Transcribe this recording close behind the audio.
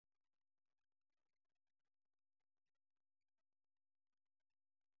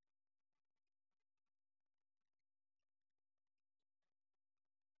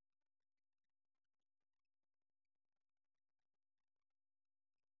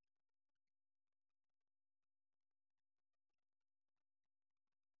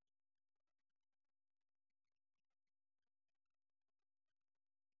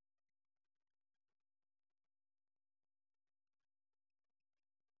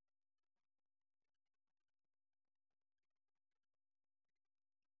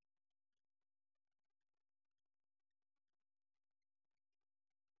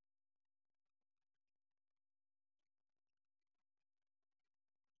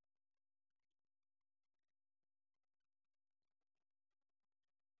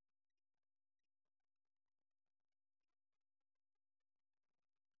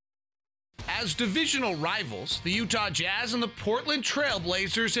As divisional rivals, the Utah Jazz and the Portland Trail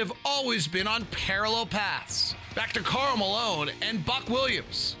Blazers have always been on parallel paths. Back to Karl Malone and Buck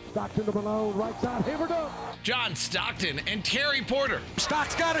Williams. Stockton to Malone, right side, Hibbert up. John Stockton and Terry Porter.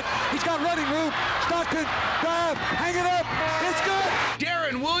 Stock's got it. He's got running room. Stockton, grab, hang it up. It's good.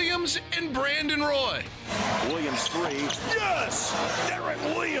 Darren Williams and Brandon Roy. Williams three. Yes!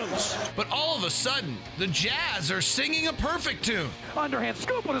 Darren Williams! But all of a sudden, the Jazz are singing a perfect tune. Underhand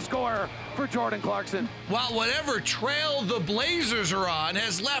scoop of the scorer for Jordan Clarkson. While whatever trail the Blazers are on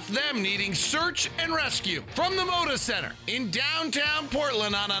has left them needing search and rescue. From the Moda Center in downtown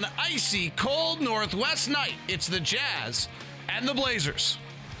Portland on an icy, cold northwest night, it's the Jazz and the Blazers.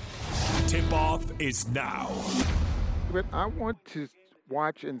 Tip-off is now. But I want to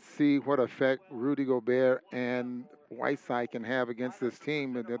watch and see what effect Rudy Gobert and Whiteside can have against this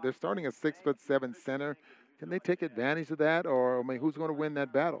team. They're starting a 6'7" center. Can they take advantage of that, or I mean, who's going to win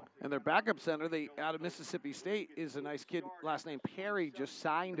that battle? And their backup center, out of Mississippi State, is a nice kid. Last name Perry, just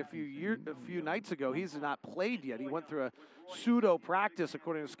signed a few nights ago. He's not played yet. He went through a pseudo practice,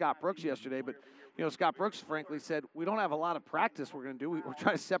 according to Scott Brooks yesterday. But Scott Brooks frankly said, we don't have a lot of practice we're going to do. We're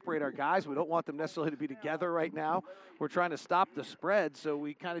trying to separate our guys. We don't want them necessarily to be together right now. We're trying to stop the spread. So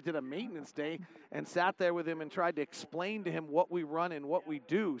we kind of did a maintenance day and sat there with him and tried to explain to him what we run and what we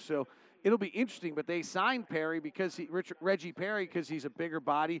do. So it'll be interesting, but they signed Perry because Reggie Perry, because he's a bigger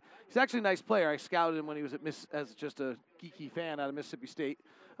body. He's actually a nice player. I scouted him when he was as just a geeky fan out of Mississippi State.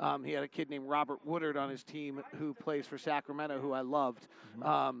 He had a kid named Robert Woodard on his team who plays for Sacramento, who I loved.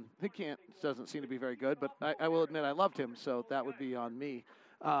 He doesn't seem to be very good, but I will admit I loved him, so that would be on me.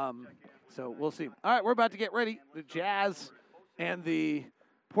 So we'll see. All right, we're about to get ready. The Jazz and the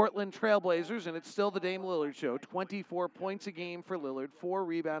Portland Trail Blazers, and it's still the Dame Lillard show. 24 points a game for Lillard, 4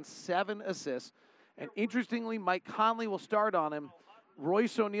 rebounds, 7 assists. And interestingly, Mike Conley will start on him.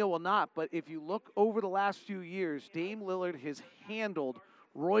 Royce O'Neal will not, but if you look over the last few years, Dame Lillard has handled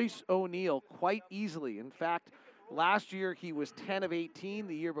Royce O'Neal quite easily. In fact, last year he was 10 of 18.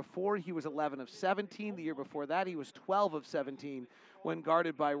 The year before he was 11 of 17. The year before that he was 12 of 17 when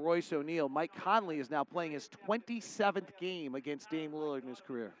guarded by Royce O'Neal. Mike Conley is now playing his 27th game against Dame Lillard in his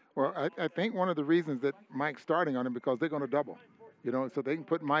career. Well, I think one of the reasons that Mike's starting on him because they're going to double. So they can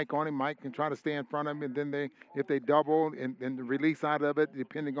put Mike on him. Mike can try to stay in front of him, and then if they double and the release out of it,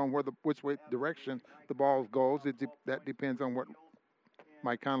 depending on which way direction the ball goes, that depends on what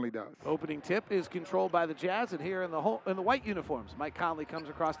Mike Conley does. Opening tip is controlled by the Jazz, and here in the white uniforms, Mike Conley comes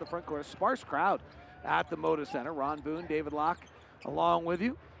across the front court. A sparse crowd at the Moda Center. Ron Boone, David Locke, along with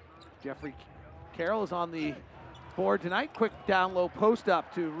you. Jeffrey Carroll is on the board tonight. Quick down low post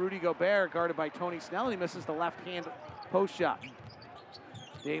up to Rudy Gobert, guarded by Tony Snell, and he misses the left hand post shot.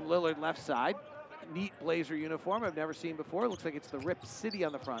 Dame Lillard left side. Neat Blazer uniform I've never seen before. Looks like it's the Rip City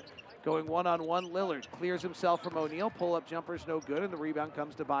on the front. Going one-on-one, Lillard clears himself from O'Neal. Pull-up jumper's no good, and the rebound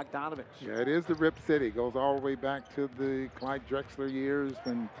comes to Bogdanovich. Yeah, it is the Rip City. Goes all the way back to the Clyde Drexler years.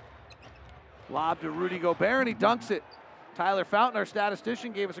 Lob to Rudy Gobert, and he dunks it. Tyler Fountain, our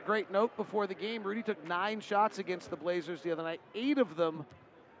statistician, gave us a great note before the game. Rudy took 9 shots against the Blazers the other night. 8 of them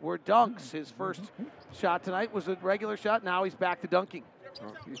were dunks. His first shot tonight was a regular shot. Now he's back to dunking.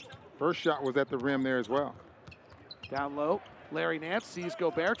 First shot was at the rim there as well. Down low, Larry Nance sees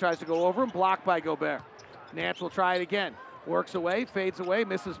Gobert, tries to go over him, blocked by Gobert. Nance will try it again. Works away, fades away,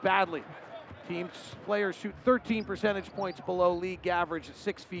 misses badly. Team's players shoot 13 percentage points below league average at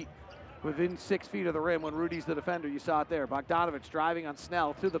 6 feet, within 6 feet of the rim when Rudy's the defender. You saw it there. Bogdanovich driving on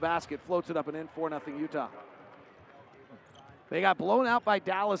Snell to the basket, floats it up and in, 4-0 Utah. They got blown out by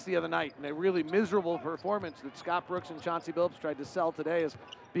Dallas the other night in a really miserable performance that Scott Brooks and Chauncey Billups tried to sell today as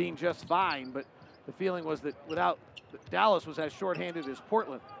being just fine, but the feeling was that Dallas was as shorthanded as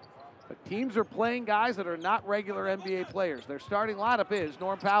Portland. But teams are playing guys that are not regular NBA players. Their starting lineup is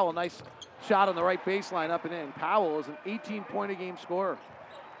Norm Powell, nice shot on the right baseline up and in. Powell is an 18-point-a-game scorer.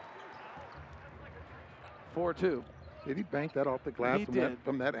 4-2. Did he bank that off the glass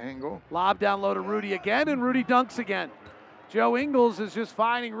from that angle? Lob down low to Rudy again, and Rudy dunks again. Joe Ingles is just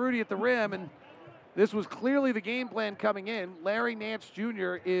finding Rudy at the rim, and this was clearly the game plan coming in. Larry Nance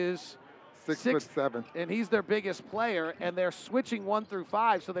Jr. is 6'7", and he's their biggest player, and they're switching 1 through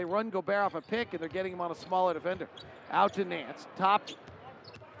 5, so they run Gobert off a pick, and they're getting him on a smaller defender. Out to Nance, top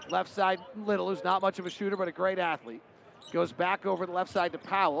left side, Little, who's not much of a shooter, but a great athlete. Goes back over the left side to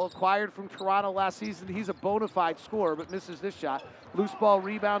Powell, acquired from Toronto last season. He's a bona fide scorer, but misses this shot. Loose ball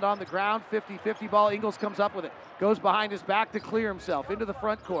rebound on the ground, 50-50 ball. Ingles comes up with it. Goes behind his back to clear himself into the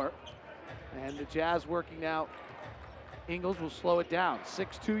front court. And the Jazz working now. Ingles will slow it down.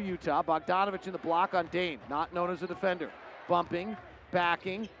 6-2 Utah. Bogdanovich in the block on Dame, not known as a defender. Bumping,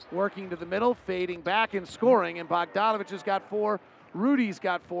 backing, working to the middle, fading back and scoring, and Bogdanovich has got 4. Rudy's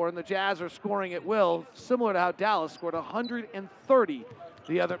got 4, and the Jazz are scoring at will, similar to how Dallas scored 130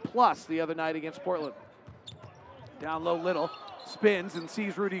 the other night against Portland. Down low, Little spins and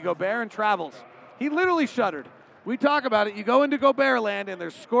sees Rudy Gobert and travels. He literally shuddered. We talk about it. You go into Gobert land, and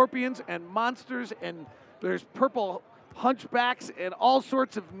there's scorpions and monsters, and there's purple hunchbacks and all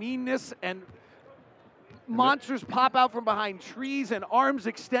sorts of meanness, and monsters pop out from behind trees, and arms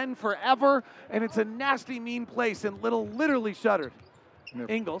extend forever, and it's a nasty, mean place, and Little literally shuddered.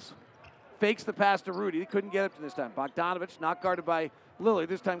 Yep. Ingles fakes the pass to Rudy. He couldn't get up to this time. Bogdanovich not guarded by Lillard,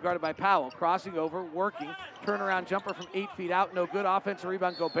 this time guarded by Powell. Crossing over, working, turnaround jumper from 8 feet out, no good. Offensive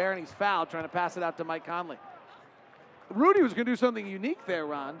rebound, Gobert, and he's fouled, trying to pass it out to Mike Conley. Rudy was going to do something unique there,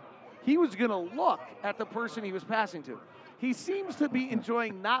 Ron. He was going to look at the person he was passing to. He seems to be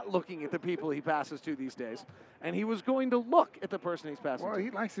enjoying not looking at the people he passes to these days, and he was going to look at the person he's passing Well, to.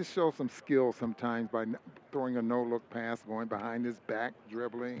 he likes to show some skill sometimes by throwing a no-look pass, going behind his back,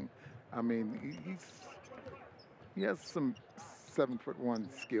 dribbling. I mean, he has some 7'1"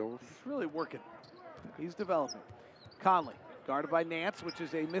 skills. He's really working. He's developing. Conley, guarded by Nance, which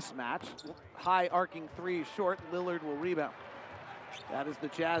is a mismatch. High arcing 3 short. Lillard will rebound. That is the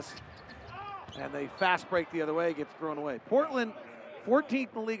Jazz. And they fast break the other way, gets thrown away. Portland, 14th in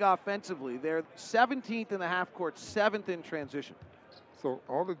the league offensively. They're 17th in the half court, 7th in transition. So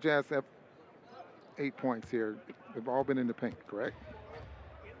all the Jazz have 8 points here. They've all been in the paint, correct?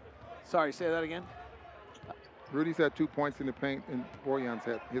 Sorry, say that again. Rudy's had 2 points in the paint, and Bojan's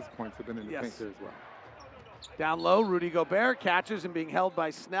had his points have been in the Yes. paint there as well. Down low, Rudy Gobert catches and being held by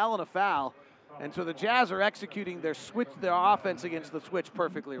Snell and a foul. And so the Jazz are executing their offense against the switch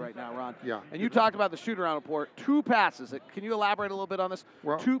perfectly right now, Ron. Yeah. And you talked about the shoot-around report. 2 passes. Can you elaborate a little bit on this?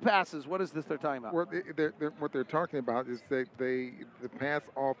 Well, 2 passes. What is this they're talking about? Well, what they're talking about is the pass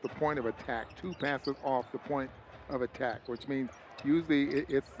off the point of attack, 2 passes off the point of attack, which means usually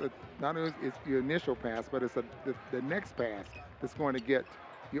not only it's your initial pass, but it's the next pass that's going to get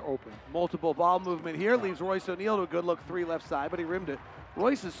you open. Multiple ball movement here leaves Royce O'Neal to a good look 3 left side, but he rimmed it.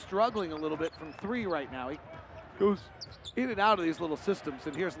 Royce is struggling a little bit from 3 right now. He goes in and out of these little systems,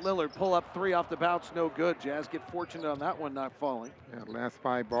 and here's Lillard, pull up 3 off the bounce, no good. Jazz get fortunate on that one not falling. Yeah, last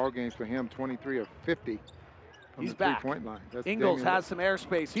 5 ball games for him, 23 of 50 from He's the back. 3-point line. That's Ingles Damian has some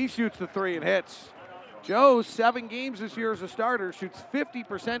airspace. He shoots the 3 and hits. Joe, 7 games this year as a starter, shoots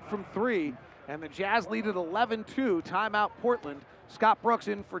 50% from 3, and the Jazz lead at 11-2. Timeout Portland. Scott Brooks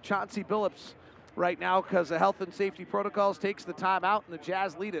in for Chauncey Billups right now because of health and safety protocols, takes the timeout, and the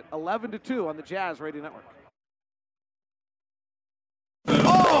Jazz lead it 11-2 on the Jazz Radio Network.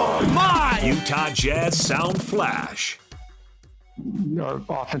 Oh, my! Utah Jazz Sound Flash. Our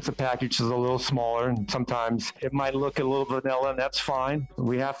offensive package is a little smaller, and sometimes it might look a little vanilla, and that's fine.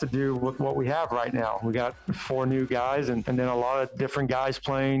 We have to do with what we have right now. We got 4 new guys and then a lot of different guys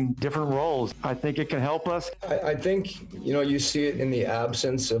playing different roles. I think it can help us. I think, you see it in the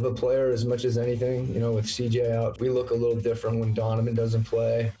absence of a player as much as anything. With CJ out, we look a little different when Donovan doesn't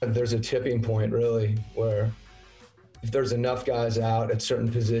play. There's a tipping point, really, where if there's enough guys out at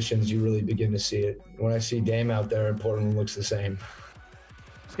certain positions, you really begin to see it. When I see Dame out there, Portland looks the same.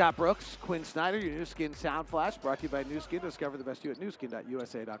 Scott Brooks, Quinn Snyder, your Nu Skin Sound Flash, brought to you by Nu Skin. Discover the best you at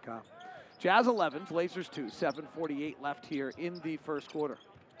nuskin.usa.com. Jazz 11, Blazers 2, 7:48 left here in the first quarter.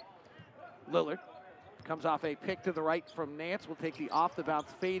 Lillard comes off a pick to the right from Nance. Will take the off-the-bounce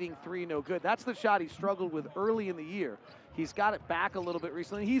fading 3, no good. That's the shot he struggled with early in the year. He's got it back a little bit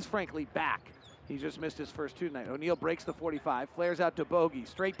recently. He's frankly back. He just missed his first 2 tonight. O'Neal breaks the 45, flares out to Bogey.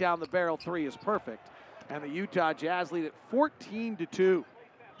 Straight down the barrel, 3 is perfect. And the Utah Jazz lead at 14-2.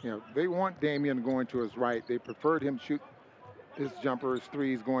 They want Damian going to his right. They preferred him shoot his jumper, his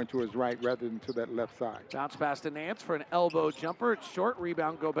threes going to his right rather than to that left side. Bounce pass to Nance for an elbow jumper. It's short,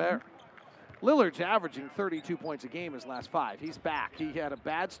 rebound Gobert. Lillard's averaging 32 points a game his last 5. He's back. He had a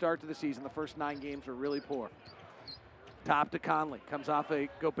bad start to the season. The first 9 games were really poor. Top to Conley. Comes off a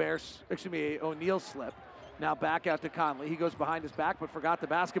O'Neal slip. Now back out to Conley. He goes behind his back but forgot the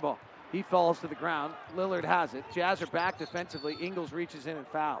basketball. He falls to the ground. Lillard has it. Jazz are back defensively. Ingles reaches in and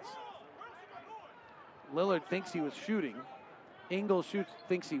fouls. Lillard thinks he was shooting. Ingles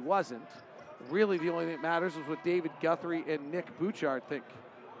thinks he wasn't. Really the only thing that matters is what David Guthrie and Nick Bouchard think.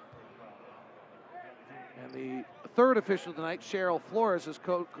 And the 3rd official tonight, Cheryl Flores, is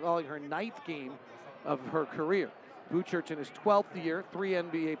calling her 9th game of her career. Bouchard's in his 12th year, 3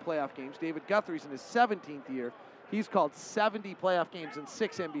 NBA playoff games. David Guthrie's in his 17th year. He's called 70 playoff games and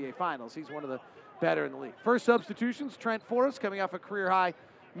 6 NBA finals. He's one of the better in the league. First substitutions, Trent Forrest coming off a career high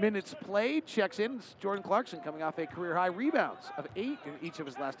minutes played, checks in. It's Jordan Clarkson coming off a career-high rebounds of 8 in each of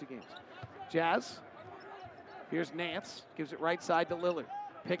his last 2 games. Jazz, here's Nance, gives it right side to Lillard.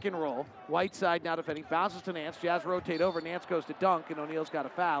 Pick and roll. Whiteside now defending, bounces to Nance. Jazz rotate over. Nance goes to dunk, and O'Neal's got a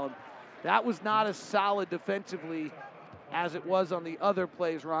foul. And that was not as solid defensively as it was on the other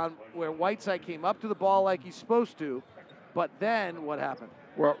plays, Ron, where Whiteside came up to the ball like he's supposed to, but then what happened?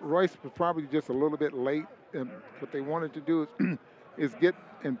 Well, Royce was probably just a little bit late, and what they wanted to do is get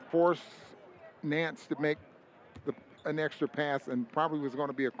and force Nance to make an extra pass, and probably was going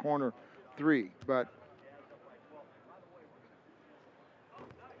to be a corner 3, but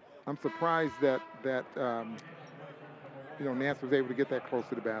I'm surprised that Nance was able to get that close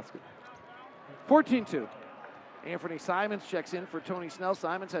to the basket. 14-2. Anthony Simons checks in for Tony Snell.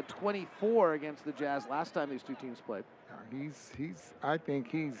 Simons had 24 against the Jazz last time these 2 teams played. I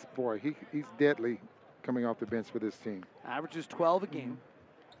think he's deadly coming off the bench for this team. Averages 12 a game.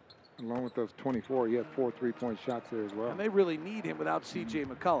 Along with those 24, he had 4 3-point shots there as well. And they really need him without C.J.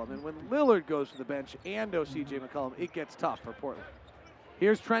 McCollum. And when Lillard goes to the bench and no C.J. McCollum, it gets tough for Portland.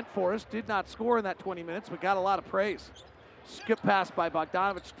 Here's Trent Forrest. Did not score in that 20 minutes, but got a lot of praise. Skip pass by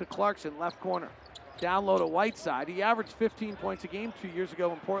Bogdanovich to Clarkson, left corner. Down low to Whiteside. He averaged 15 points a game 2 years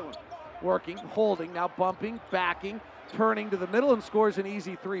ago in Portland. Working, holding, now bumping, backing, turning to the middle, and scores an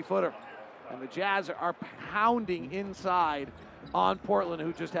easy 3-footer. And the Jazz are pounding inside on Portland,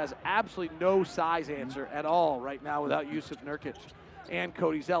 who just has absolutely no size answer at all right now without Yusuf Nurkic and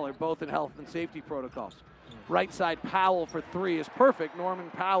Cody Zeller, both in health and safety protocols. Right side Powell for 3 is perfect.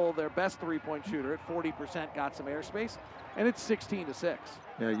 Norman Powell, their best 3-point shooter at 40%, got some airspace, and it's 16-6.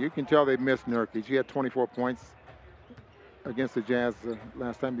 Yeah, you can tell they missed Nurkic. He had 24 points against the Jazz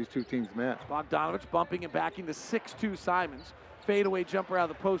last time these 2 teams met. Bogdanovich bumping and backing to 6'2" Simons. Fadeaway jumper out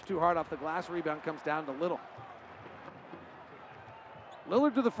of the post, too hard off the glass. Rebound comes down to Little.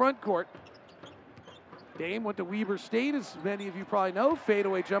 Lillard to the front court. Dame went to Weber State, as many of you probably know.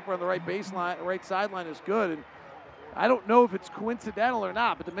 Fadeaway jumper on the right baseline, right sideline is good. And I don't know if it's coincidental or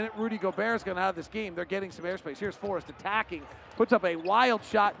not, but the minute Rudy Gobert is going out of this game, they're getting some airspace. Here's Forrest attacking, puts up a wild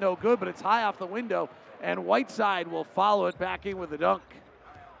shot, no good, but it's high off the window, and Whiteside will follow it back in with a dunk.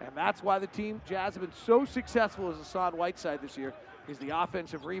 And that's why the team, Jazz, have been so successful as Hassan Whiteside this year, is the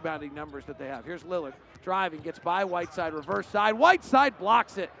offensive rebounding numbers that they have. Here's Lillard driving, gets by Whiteside, reverse side. Whiteside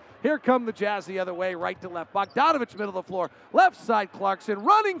blocks it. Here come the Jazz the other way, right to left. Bogdanovich, middle of the floor. Left side, Clarkson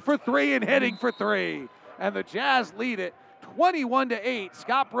running for 3 and hitting for 3. And the Jazz lead it 21-8.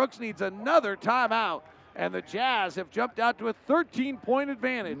 Scott Brooks needs another timeout. And the Jazz have jumped out to a 13-point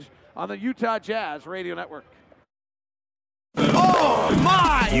advantage on the Utah Jazz Radio Network. Oh,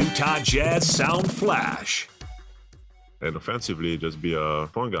 my! Utah Jazz Sound Flash. And offensively, just be a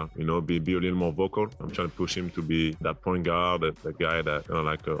point guard, be a little more vocal. I'm trying to push him to be that point guard, the guy that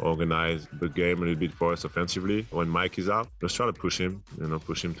organize the game a little bit for us offensively. When Mike is out, just try to push him,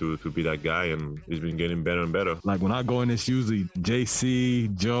 to be that guy, and he's been getting better and better. Like when I go in, it's usually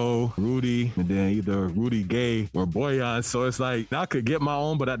JC, Joe, Rudy, and then either Rudy Gay or Boyan. So it's like I could get my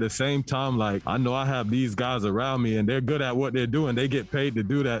own, but at the same time, like I know I have these guys around me and they're good at what they're doing. They get paid to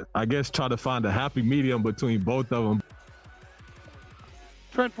do that. I guess try to find a happy medium between both of them.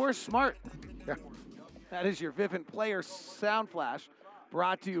 Trent Forrest, smart. Yeah. That is your Vivint Player Sound Flash,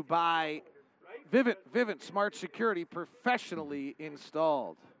 brought to you by Vivint. Vivint Smart Security, professionally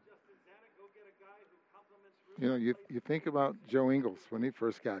installed. You think about Joe Ingles when he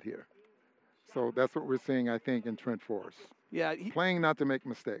first got here. So that's what we're seeing, I think, in Trent Forrest. Yeah. Playing not to make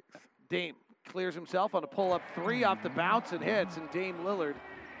mistakes. Dame clears himself on a pull-up 3 off the bounce and hits, and Dame Lillard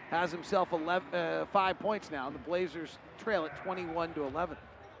has himself 5 points now. The Blazers trail at 21-11.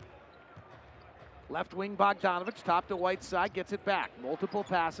 Left wing Bogdanovich, top to Whiteside, gets it back. Multiple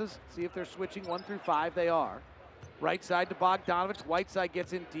passes. See if they're switching 1 through 5. They are. Right side to Bogdanovich. Whiteside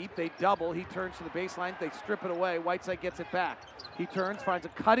gets in deep. They double. He turns to the baseline. They strip it away. Whiteside gets it back. He turns, finds a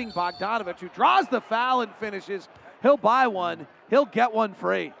cutting Bogdanovich who draws the foul and finishes. He'll buy one. He'll get one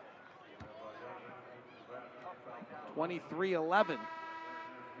free. 23-11.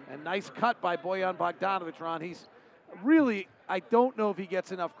 And nice cut by Bojan Bogdanovich, Ron. He's really, I don't know if he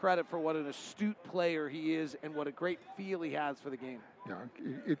gets enough credit for what an astute player he is and what a great feel he has for the game. Yeah,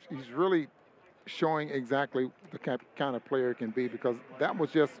 he's really showing exactly the kind of player he can be, because that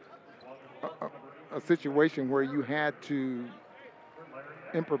was just a situation where you had to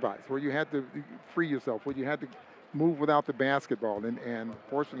improvise, where you had to free yourself, where you had to move without the basketball. And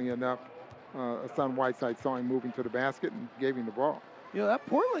fortunately enough, Hassan Whiteside saw him moving to the basket and gave him the ball. You know, that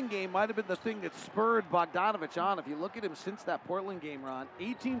Portland game might have been the thing that spurred Bogdanovich on. If you look at him since that Portland game, Ron,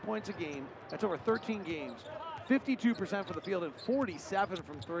 18 points a game. That's over 13 games. 52% for the field and 47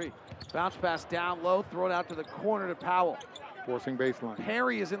 from three. Bounce pass down low, thrown out to the corner to Powell. Forcing baseline.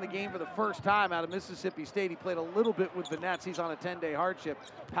 Perry is in the game for the first time out of Mississippi State. He played a little bit with the Nets. He's on a 10-day hardship.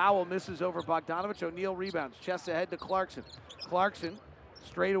 Powell misses over Bogdanovich. O'Neal rebounds. Chest ahead to Clarkson. Clarkson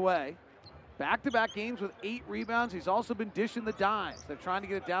straight away. Back-to-back games with 8 rebounds. He's also been dishing the dimes. They're trying to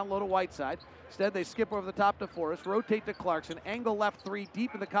get it down low to Whiteside. Instead, they skip over the top to Forrest. Rotate to Clarkson. Angle left 3.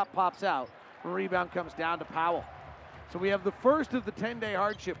 Deep in the cup, pops out. The rebound comes down to Powell. So we have the first of the 10-day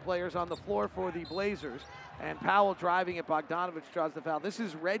hardship players on the floor for the Blazers. And Powell driving at Bogdanovich draws the foul. This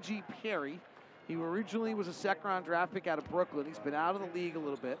is Reggie Perry. He originally was a second-round draft pick out of Brooklyn. He's been out of the league a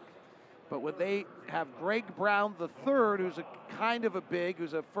little bit. But when they have Greg Brown III, who's a kind of a big,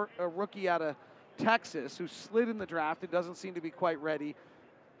 who's a rookie out of Texas, who slid in the draft and doesn't seem to be quite ready.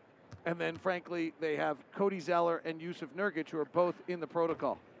 And then, frankly, they have Cody Zeller and Yusuf Nurkic, who are both in the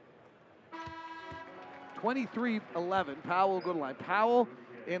protocol. 23-11, Powell will go to line. Powell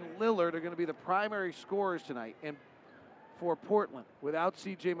and Lillard are going to be the primary scorers tonight. And for Portland, without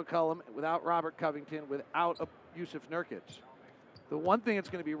C.J. McCollum, without Robert Covington, without Yusuf Nurkic. The one thing that's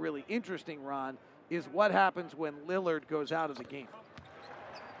going to be really interesting, Ron, is what happens when Lillard goes out of the game.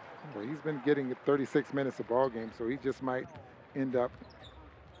 Well, he's been getting 36 minutes a ball game, so he just might end up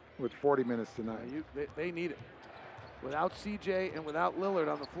with 40 minutes tonight. They need it. Without CJ and without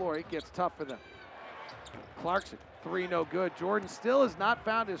Lillard on the floor, it gets tough for them. Clarkson, 3 no good. Jordan still has not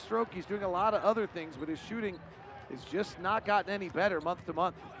found his stroke. He's doing a lot of other things, but his shooting has just not gotten any better month to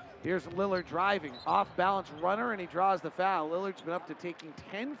month. Here's Lillard driving, off-balance runner, and he draws the foul. Lillard's been up to taking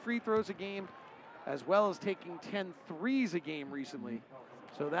 10 free throws a game, as well as taking 10 threes a game recently.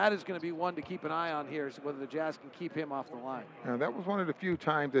 So that is going to be one to keep an eye on here, is whether the Jazz can keep him off the line. Now, that was one of the few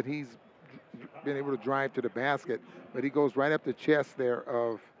times that he's been able to drive to the basket, but he goes right up the chest there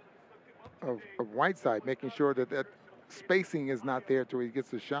of Whiteside, making sure that that spacing is not there till he gets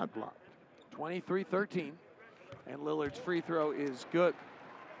the shot blocked. 23-13, and Lillard's free throw is good.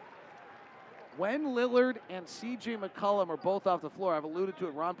 When Lillard and C.J. McCollum are both off the floor, I've alluded to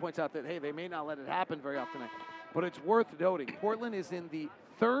it, Ron points out that, hey, they may not let it happen very often, but it's worth noting. Portland is in the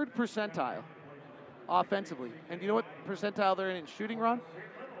 3rd percentile offensively. And you know what percentile they're in shooting, Ron?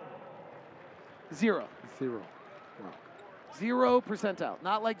 0. 0. Wow. 0 percentile.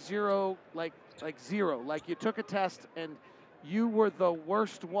 Not like zero, like 0. Like you took a test and you were the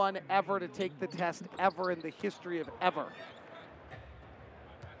worst one ever to take the test ever in the history of ever.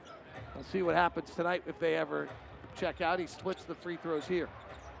 We'll see what happens tonight if they ever check out. He splits the free throws here.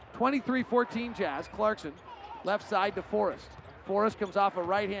 23-14 Jazz. Clarkson, left side to Forrest. Forrest comes off a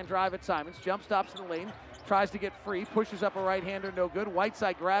right-hand drive at Simons. Jump stops in the lane. Tries to get free. Pushes up a right-hander. No good.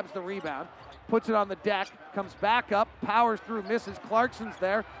 Whiteside grabs the rebound. Puts it on the deck. Comes back up. Powers through. Misses. Clarkson's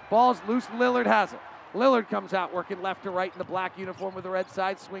there. Ball's loose. Lillard has it. Lillard comes out working left to right in the black uniform with the red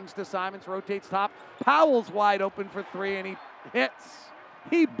side. Swings to Simons. Rotates top. Powell's wide open for 3, and he hits.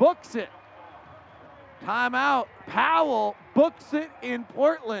 He books it. Timeout. Powell books it in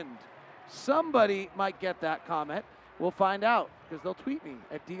Portland. Somebody might get that comment. We'll find out because they'll tweet me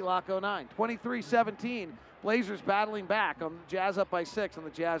at DLock09. 23-17. Blazers battling back on Jazz up by 6 on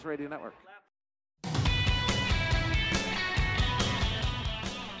the Jazz Radio Network.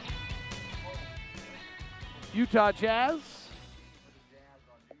 Utah Jazz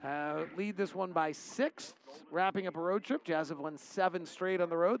lead this one by 6, wrapping up a road trip. Jazz have won 7 straight on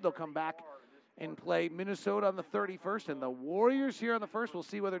the road. They'll come back and play Minnesota on the 31st, and the Warriors here on the 1st. We'll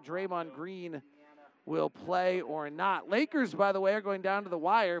see whether Draymond Green will play or not. Lakers, by the way, are going down to the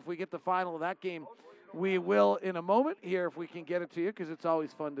wire. If we get the final of that game, we will in a moment here if we can get it to you, because it's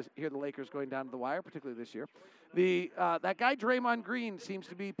always fun to hear the Lakers going down to the wire, particularly this year. That guy Draymond Green seems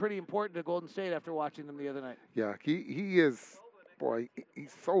to be pretty important to Golden State after watching them the other night. Yeah, he is, boy,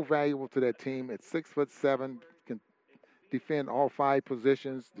 he's so valuable to that team. At 6'7", can defend all 5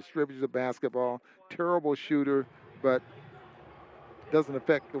 positions, distributes the basketball, terrible shooter, but doesn't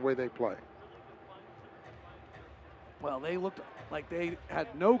affect the way they play. Well, they looked like they had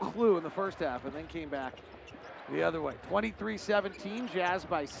no clue in the first half and then came back the other way. 23-17, Jazz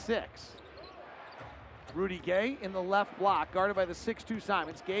by 6. Rudy Gay in the left block, guarded by the 6'2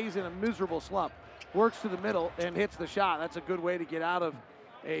 Simons. Gay's in a miserable slump. Works to the middle and hits the shot. That's a good way to get out of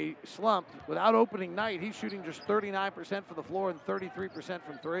a slump. Without opening night, he's shooting just 39% from the floor and 33%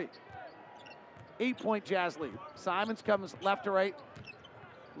 from 3. 8-point Jazz lead. Simons comes left to right.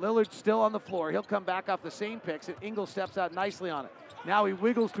 Lillard's still on the floor. He'll come back off the same picks, and Ingles steps out nicely on it. Now he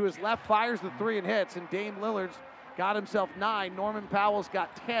wiggles to his left, fires the 3 and hits, and Dame Lillard's got himself 9. Norman Powell's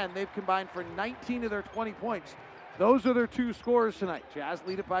got 10. They've combined for 19 of their 20 points. Those are their 2 scores tonight. Jazz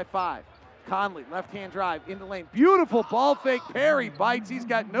lead it by 5. Conley, left-hand drive, into lane. Beautiful ball fake. Perry bites. He's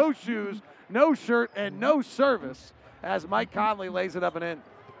got no shoes, no shirt, and no service as Mike Conley lays it up and in.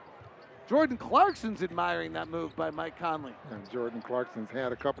 Jordan Clarkson's admiring that move by Mike Conley. And Jordan Clarkson's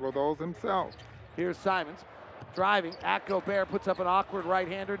had a couple of those himself. Here's Simons driving at Gobert, puts up an awkward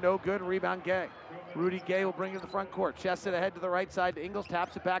right-hander, no good, rebound Gay. Rudy Gay will bring it to the front court. Chests it ahead to the right side to Ingles,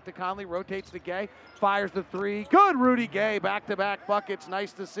 taps it back to Conley, rotates to Gay, fires the 3. Good, Rudy Gay, back-to-back buckets,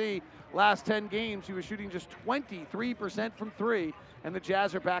 nice to see. Last 10 games, he was shooting just 23% from 3, and the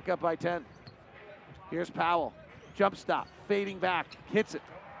Jazz are back up by 10. Here's Powell, jump stop, fading back, hits it.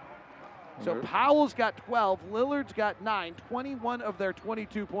 So Powell's got 12, Lillard's got 9, 21 of their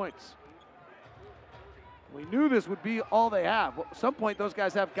 22 points. We knew this would be all they have. At some point, those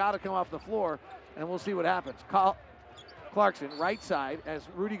guys have got to come off the floor, and we'll see what happens. Clarkson, right side, as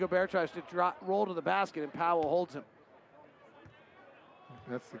Rudy Gobert tries to roll to the basket, and Powell holds him.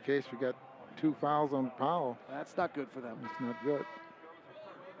 If that's the case, we got 2 fouls on Powell. That's not good for them. It's not good.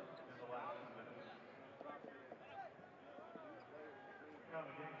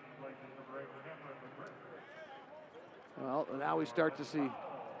 Well, now we start to see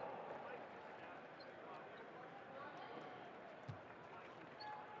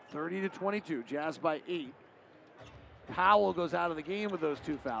 (30-22), Jazz by 8. Powell goes out of the game with those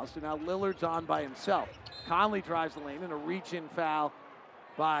 2 fouls, so now Lillard's on by himself. Conley drives the lane and a reach-in foul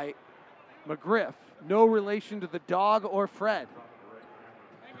by McGriff. No relation to the dog or Fred.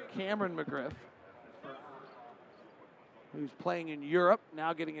 Cameron McGriff, who's playing in Europe,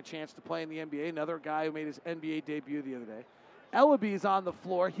 now getting a chance to play in the NBA. Another guy who made his NBA debut the other day. Ellaby's on the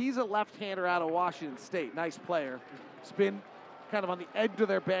floor. He's a left-hander out of Washington State. Nice player. Spin kind of on the edge of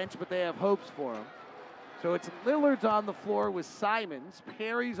their bench, but they have hopes for him. So it's Lillard's on the floor with Simons.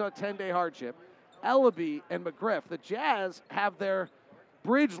 Perry's on 10-day hardship. Ellaby and McGriff. The Jazz have their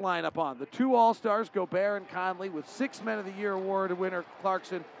bridge lineup on. The 2 All-Stars, Gobert and Conley, with 6 Men of the Year award winner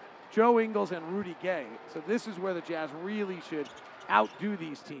Clarkson, Joe Ingles, and Rudy Gay. So this is where the Jazz really should outdo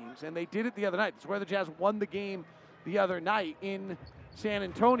these teams. And they did it the other night. It's where the Jazz won the game the other night in San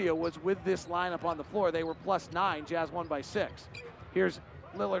Antonio, was with this lineup on the floor. They were +9. Jazz won by 6. Here's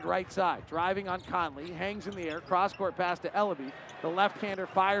Lillard right side, driving on Conley, hangs in the air, cross-court pass to Ellaby. The left-hander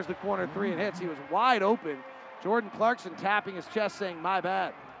fires the corner 3 and hits. He was wide open. Jordan Clarkson tapping his chest saying, my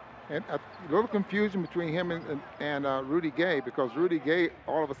bad. And a little confusion between him and Rudy Gay, because Rudy Gay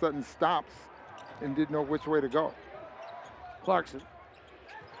all of a sudden stops and didn't know which way to go. Clarkson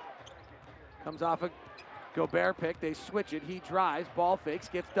comes off a Gobert pick. They switch it. He drives, ball fakes,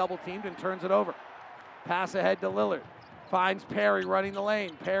 gets double-teamed, and turns it over. Pass ahead to Lillard. Finds Perry running the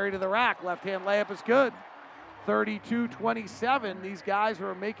lane. Perry to the rack. Left-hand layup is good. 32-27. These guys who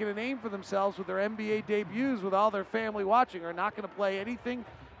are making a name for themselves with their NBA debuts with all their family watching are not going to play anything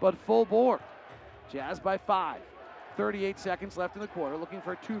but full bore. Jazz by 5. 38 seconds left in the quarter. Looking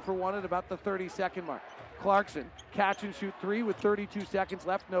for a 2-for-1 at about the 30-second mark. Clarkson, catch and shoot 3 with 32 seconds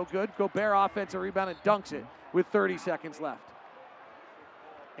left. No good. Gobert offensive rebound and dunks it with 30 seconds left.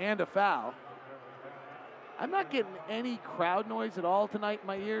 And a foul. I'm not getting any crowd noise at all tonight in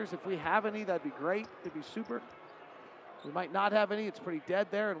my ears. If we have any, that'd be great. It'd be super. We might not have any. It's pretty dead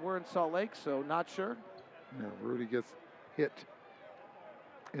there, and we're in Salt Lake, so not sure. Yeah, Rudy gets hit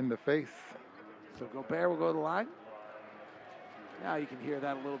in the face. So Gobert will go to the line. Now you can hear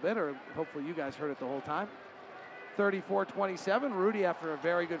that a little bit, or hopefully you guys heard it the whole time. 34-27. Rudy, after a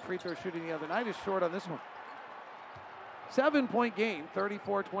very good free throw shooting the other night, is short on this one. 7-point game,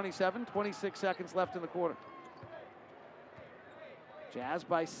 34-27, 26 seconds left in the quarter. Jazz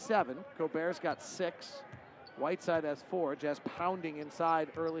by 7. Gobert's got 6. Whiteside has 4. Jazz pounding inside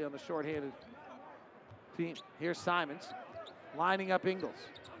early on the short-handed team. Here's Simons lining up Ingles.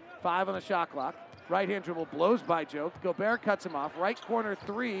 5 on the shot clock. Right-hand dribble blows by Joe. Gobert cuts him off. Right corner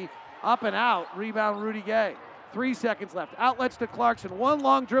 3, up and out. Rebound Rudy Gay. 3 seconds left. Outlets to Clarkson. 1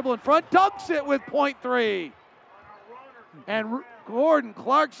 long dribble in front. Dunks it with .3. And Jordan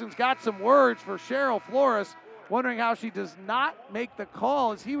Clarkson's got some words for Cheryl Flores, wondering how she does not make the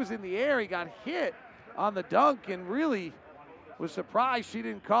call. As he was in the air, he got hit on the dunk and really was surprised she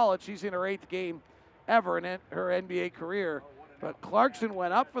didn't call it. She's in her 8th game ever in her NBA career. But Clarkson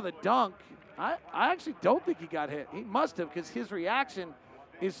went up for the dunk. I actually don't think he got hit. He must have, because his reaction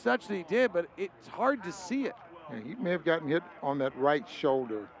is such that he did, but it's hard to see it. Yeah, he may have gotten hit on that right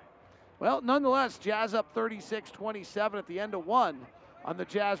shoulder. Well, nonetheless, Jazz up 36-27 at the end of 1 on the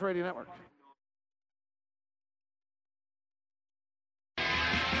Jazz Radio Network.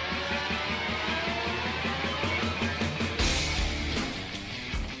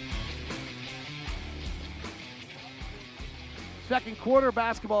 Second quarter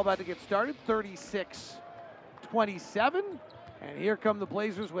basketball about to get started, 36-27. And here come the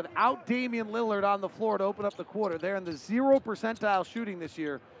Blazers without Damian Lillard on the floor to open up the quarter. They're in the 0 percentile shooting this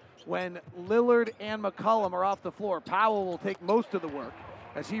year when Lillard and McCollum are off the floor. Powell will take most of the work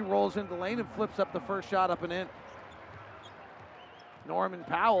as he rolls into the lane and flips up the first shot up and in. Norman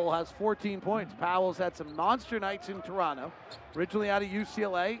Powell has 14 points. Powell's had some monster nights in Toronto. Originally out of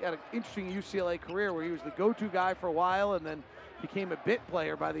UCLA, had an interesting UCLA career where he was the go-to guy for a while and then became a bit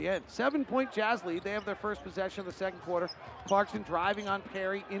player by the end. 7-point Jazz lead. They have their first possession of the second quarter. Clarkson driving on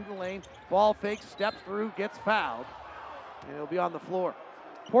Perry into the lane. Ball fakes, steps through, gets fouled, and he'll be on the floor.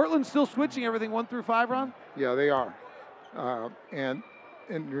 Portland's still switching everything 1 through 5, Ron? Yeah, they are. And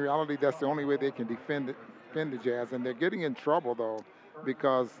in reality, that's the only way they can defend the Jazz. And they're getting in trouble, though,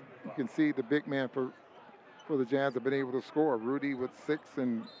 because you can see the big man for the Jazz have been able to score. Rudy with 6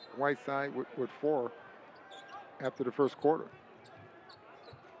 and Whiteside with 4 after the first quarter.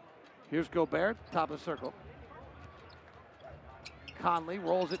 Here's Gobert, top of the circle. Conley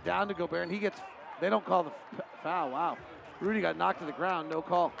rolls it down to Gobert, and they don't call the foul. Wow. Rudy got knocked to the ground, no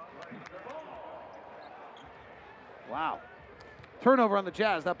call. Wow. Turnover on the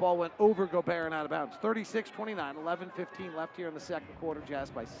Jazz. That ball went over Gobert and out of bounds. 36-29, 11:15 left here in the second quarter. Jazz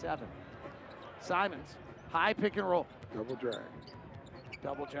by 7. Simons, high pick and roll. Double drag.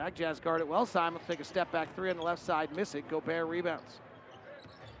 Double drag. Jazz guard it well. Simons take a step back 3 on the left side, miss it. Gobert rebounds.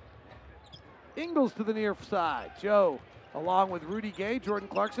 Ingles to the near side. Joe, along with Rudy Gay, Jordan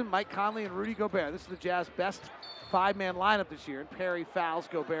Clarkson, Mike Conley, and Rudy Gobert. This is the Jazz best 5-man lineup this year, and Perry fouls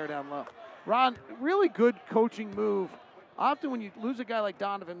Gobert down low. Ron, really good coaching move. Often when you lose a guy like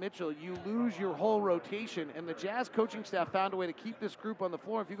Donovan Mitchell, you lose your whole rotation, and the Jazz coaching staff found a way to keep this group on the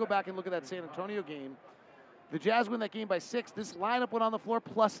floor. If you go back and look at that San Antonio game, the Jazz win that game by 6. This lineup went on the floor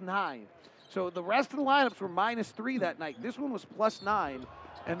 +9. So the rest of the lineups were -3 that night. This one was +9.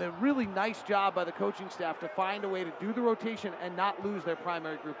 And a really nice job by the coaching staff to find a way to do the rotation and not lose their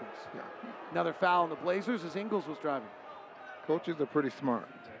primary groupings. Yeah. Another foul on the Blazers as Ingles was driving. Coaches are pretty smart.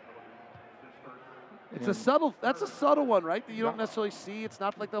 That's a subtle one, right? That you don't necessarily see. It's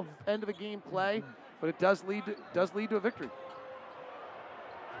not like the end of a game play, but it does lead to a victory.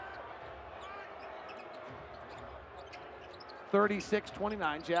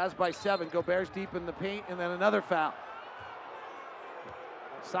 (36-29), Jazz by 7. Gobert's deep in the paint, and then another foul.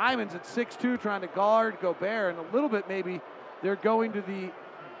 Simons at 6'2", trying to guard Gobert, and a little bit maybe they're going to the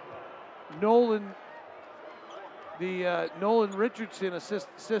Nolan Richardson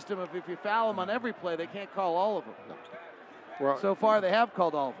system of if you foul them on every play, they can't call all of them. Well, so far they have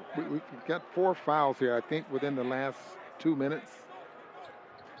called all of them. We got 4 fouls here, I think, within the last 2 minutes.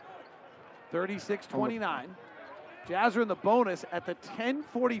 36-29. Jazz are in the bonus at the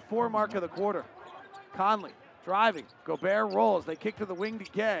 10:44 mark of the quarter. Conley driving. Gobert rolls. They kick to the wing to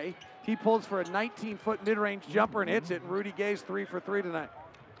Gay. He pulls for a 19-foot mid-range jumper and hits it. And Rudy Gay's 3 for 3 tonight.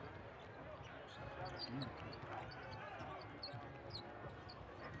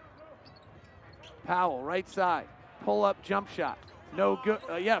 Powell, right side. Pull-up jump shot. No good.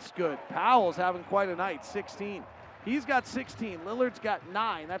 Yes, good. Powell's having quite a night. 16. He's got 16. Lillard's got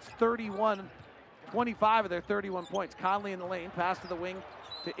 9. That's 31. 25 of their 31 points. Conley in the lane. Pass to the wing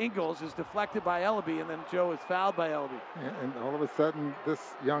to Ingles is deflected by Ellaby, and then Joe is fouled by Ellaby. And all of a sudden,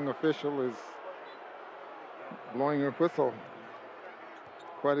 this young official is blowing her whistle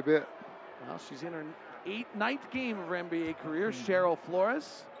quite a bit. Well, she's in her 9th game of her NBA career, Cheryl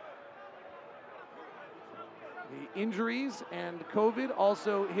Flores. The injuries and COVID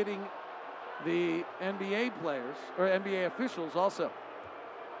also hitting the NBA players, or NBA officials also.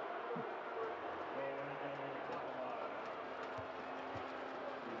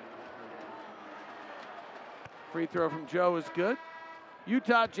 Free throw from Joe is good.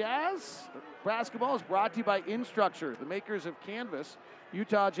 Utah Jazz basketball is brought to you by Instructure, the makers of Canvas.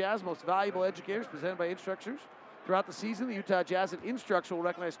 Utah Jazz, most valuable educators, presented by Instructures. Throughout the season, the Utah Jazz and Instructure will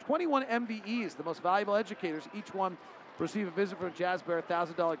recognize 21 MVEs, the most valuable educators. Each one will receive a visit from a Jazz Bear,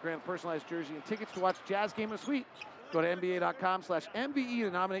 $1,000 grand personalized jersey, and tickets to watch Jazz game of the suite. Go to NBA.com/MVE to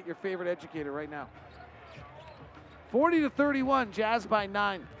nominate your favorite educator right now. 40-31, Jazz by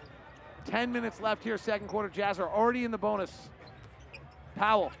 9. 10 minutes left here, second quarter. Jazz are already in the bonus.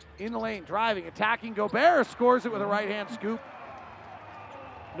 Powell in the lane, driving, attacking. Gobert scores it with a right-hand scoop.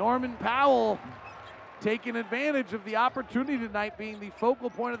 Norman Powell taking advantage of the opportunity tonight, being the focal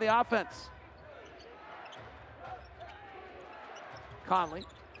point of the offense. Conley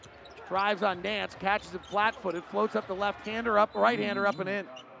drives on Nance, catches it flat-footed, floats up the left-hander, up, right-hander, up and in.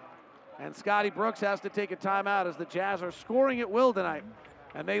 And Scotty Brooks has to take a timeout as the Jazz are scoring at will tonight,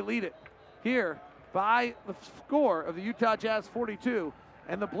 and they lead it. Here by the score of the Utah Jazz 42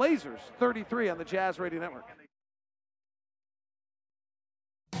 and the Blazers 33 on the Jazz Radio Network.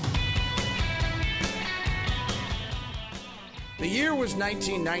 The year was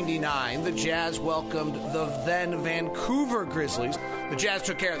 1999. The Jazz welcomed the then Vancouver Grizzlies. The Jazz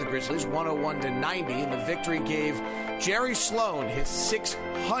took care of the Grizzlies 101-90, and the victory gave Jerry Sloan his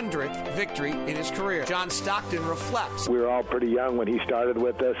 600th victory in his career. John Stockton reflects. We were all pretty young when he started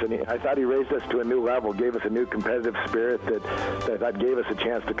with us, and I thought he raised us to a new level, gave us a new competitive spirit that gave us a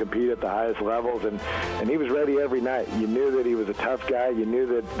chance to compete at the highest levels, and he was ready every night. You knew that he was a tough guy. You knew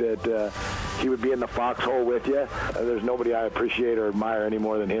that he would be in the foxhole with you. There's nobody I appreciate or admire any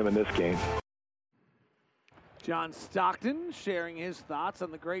more than him in this game. John Stockton sharing his thoughts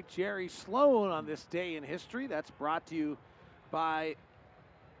on the great Jerry Sloan on this day in history. That's brought to you by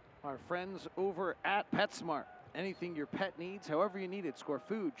our friends over at PetSmart. Anything your pet needs, however you need it. Score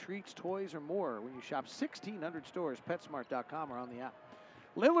food, treats, toys, or more when you shop 1,600 stores, PetSmart.com, or on the app.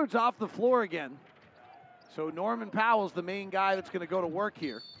 Lillard's off the floor again. So Norman Powell's the main guy that's going to go to work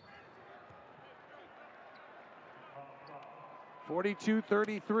here.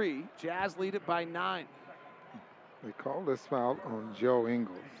 42-33. Jazz lead it by 9. They call this foul on Joe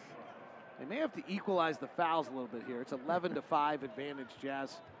Ingles. They may have to equalize the fouls a little bit here. It's 11-5 advantage.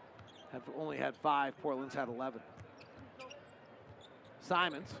 Jazz have only had 5. Portland's had 11.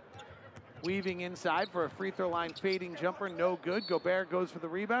 Simons weaving inside for a free throw line fading jumper. No good. Gobert goes for the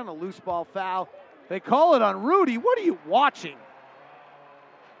rebound. A loose ball foul. They call it on Rudy. What are you watching?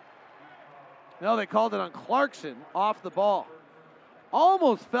 No, they called it on Clarkson off the ball.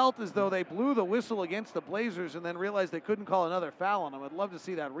 Almost felt as though they blew the whistle against the Blazers and then realized they couldn't call another foul on them. I'd love to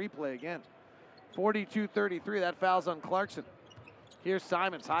see that replay again. 42-33, that foul's on Clarkson. Here's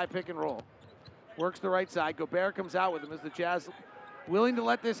Simons, high pick and roll. Works the right side. Gobert comes out with him as the Jazz willing to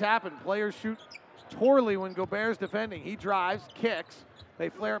let this happen. Players shoot poorly when Gobert's defending. He drives, kicks. They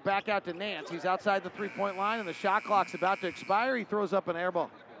flare it back out to Nance. He's outside the three-point line, and the shot clock's about to expire. He throws up an air ball.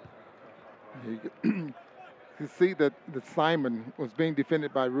 You see that Simon was being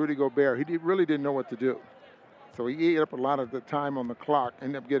defended by Rudy Gobert. He really didn't know what to do. So he ate up a lot of the time on the clock,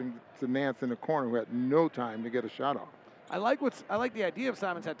 ended up getting to Nance in the corner who had no time to get a shot off. I like the idea of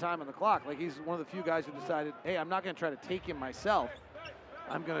Simons had time on the clock. Like, he's one of the few guys who decided, hey, I'm not going to try to take him myself.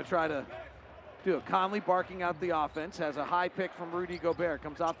 I'm going to try to do it. Conley barking out the offense, has a high pick from Rudy Gobert,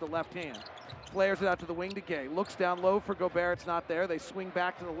 comes off the left hand. Flares it out to the wing to Gay. Looks down low for Gobert. It's not there. They swing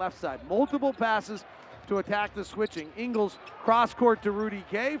back to the left side. Multiple passes to attack the switching. Ingles cross court to Rudy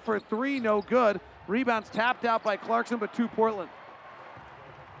Gay for 3, no good. Rebounds tapped out by Clarkson, but to Portland.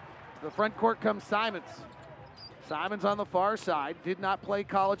 To the front court comes Simons. Simons on the far side. Did not play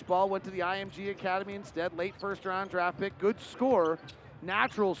college ball. Went to the IMG Academy instead. Late first-round draft pick. Good scorer.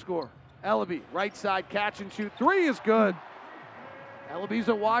 Natural score. Ellaby, right side, catch and shoot. 3 is good. Ellaby's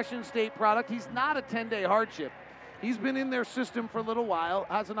a Washington State product. He's not a 10-day hardship. He's been in their system for a little while.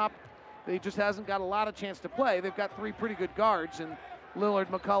 They just hasn't got a lot of chance to play. They've got 3 pretty good guards, and Lillard,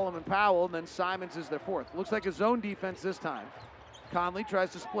 McCollum, and Powell, and then Simons is their 4th. Looks like a zone defense this time. Conley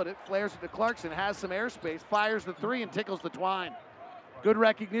tries to split it, flares it to Clarkson, has some airspace, fires the 3, and tickles the twine. Good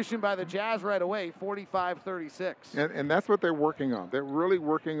recognition by the Jazz right away, 45-36. And that's what they're working on. They're really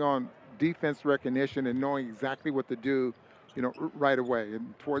working on defense recognition and knowing exactly what to do, right away.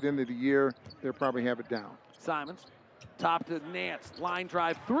 And toward the end of the year, they'll probably have it down. Simons, top to Nance, line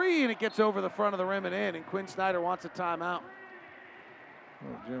drive 3, and it gets over the front of the rim and in, and Quinn Snyder wants a timeout.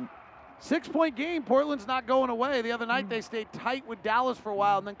 Oh, Jim. 6-point game. Portland's not going away. The other night they stayed tight with Dallas for a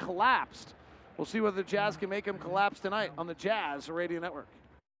while and then collapsed. We'll see whether the Jazz can make them collapse tonight on the Jazz Radio Network.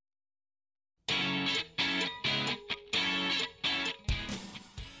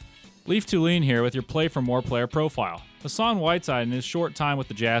 Leaf Tulane here with your Play for More player profile. Hassan Whiteside in his short time with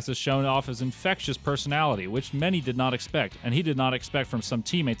the Jazz has shown off his infectious personality, which many did not expect, and he did not expect from some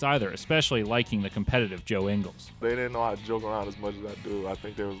teammates either, especially liking the competitive Joe Ingles. They didn't know how to joke around as much as I do. I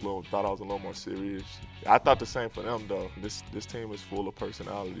think they thought I was a little more serious. I thought the same for them though. This team is full of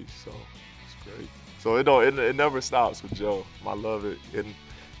personalities, so it's great. So it never stops with Joe. I love it,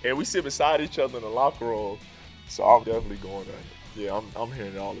 and we sit beside each other in the locker room, so I'm definitely going there. Yeah, I'm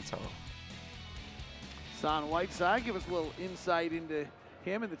hearing it all the time. Hassan Whiteside, give us a little insight into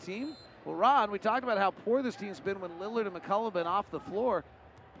him and the team. Well, Ron, we talked about how poor this team's been when Lillard and McCollum have been off the floor.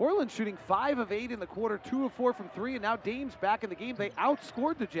 Portland shooting 5 of 8 in the quarter, 2 of 4 from 3, and now Dame's back in the game. They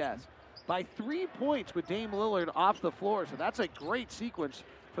outscored the Jazz by 3 points with Dame Lillard off the floor, so that's a great sequence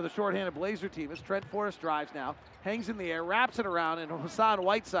for the shorthanded Blazer team. As Trent Forrest drives now, hangs in the air, wraps it around, and Hassan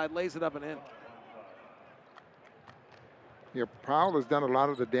Whiteside lays it up and in. Yeah, Powell has done a lot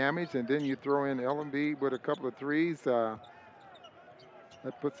of the damage, and then you throw in Embiid with a couple of threes. That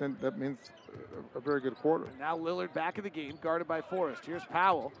means a very good quarter. And now Lillard back in the game, guarded by Forrest. Here's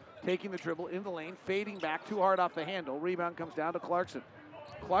Powell taking the dribble in the lane, fading back too hard off the handle. Rebound comes down to Clarkson.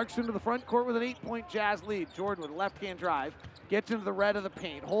 Clarkson to the front court with an 8-point Jazz lead. Jordan with a left-hand drive, gets into the red of the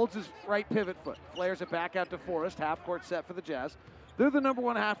paint, holds his right pivot foot, flares it back out to Forrest. Half-court set for the Jazz. They're the number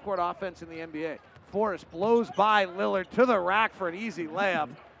one half-court offense in the NBA. Forrest blows by Lillard to the rack for an easy layup.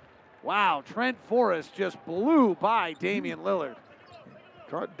 Wow, Trent Forrest just blew by Damian Lillard.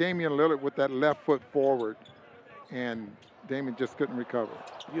 Caught Damian Lillard with that left foot forward, and Damian just couldn't recover.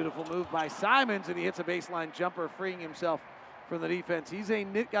 Beautiful move by Simons, and he hits a baseline jumper, freeing himself from the defense. He's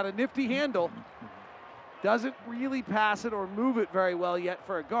got a nifty handle. Doesn't really pass it or move it very well yet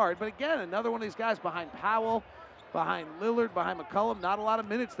for a guard. But again, another one of these guys behind Powell, behind Lillard, behind McCollum. Not a lot of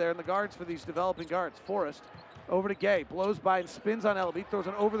minutes there in the guards for these developing guards. Forrest over to Gay, blows by and spins on Elby, throws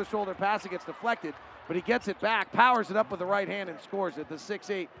an over-the-shoulder pass. It gets deflected, but he gets it back, powers it up with the right hand and scores it. The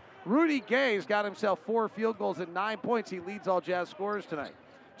 6'8". Rudy Gay's got himself 4 field goals and 9 points. He leads all Jazz scorers tonight.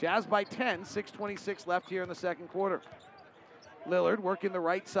 Jazz by 10, 6:26 left here in the second quarter. Lillard working the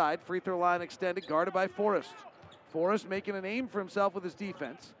right side, free throw line extended, guarded by Forrest. Forrest making a name for himself with his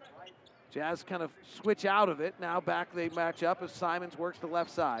defense. Jazz kind of switch out of it. Now back they match up as Simons works the left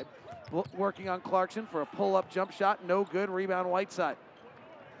side. Working on Clarkson for a pull-up jump shot. No good. Rebound Whiteside.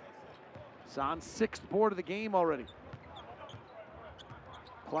 Son's 6th board of the game already.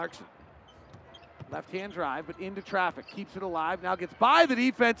 Clarkson. Left-hand drive, but into traffic. Keeps it alive. Now gets by the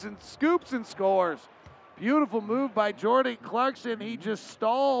defense and scoops and scores. Beautiful move by Jordan Clarkson. He just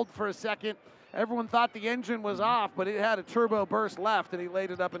stalled for a second. Everyone thought the engine was off, but it had a turbo burst left, and he laid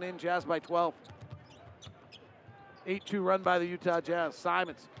it up and in. Jazz by 12. 8-2 run by the Utah Jazz.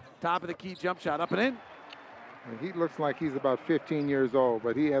 Simons, top of the key jump shot, up and in. He looks like he's about 15 years old,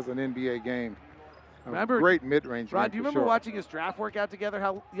 but he has an NBA game. Remember, great mid-range. Rod, do you remember watching his draft workout together,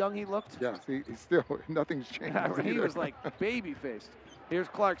 how young he looked? Yes, he's still, nothing's changed. He was like baby-faced. Here's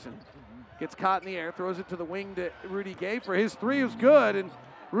Clarkson. Gets caught in the air, throws it to the wing to Rudy Gay for his three. Was good, and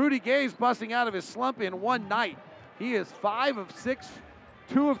Rudy Gay's busting out of his slump in one night. He is 5 of 6,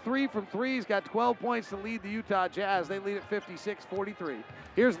 2 of 3 from three. He's got 12 points to lead the Utah Jazz. They lead at 56-43.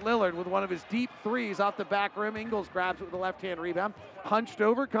 Here's Lillard with one of his deep threes off the back rim. Ingles grabs it with a left-hand rebound. Hunched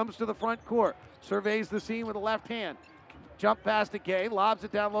over, comes to the front court. Surveys the scene with a left hand. Jump pass to Gay, lobs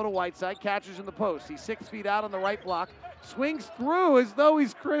it down low to Whiteside, catches in the post. He's 6 feet out on the right block. Swings through as though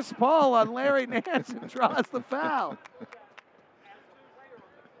he's Chris Paul on Larry Nance and draws the foul.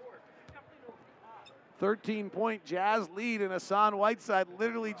 13-point Jazz lead, and Hassan Whiteside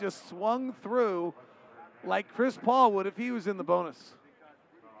literally just swung through like Chris Paul would if he was in the bonus.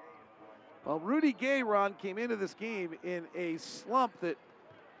 Well, Rudy Gay, Ron, came into this game in a slump that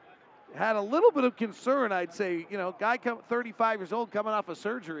had a little bit of concern, I'd say. You know, guy 35 years old coming off of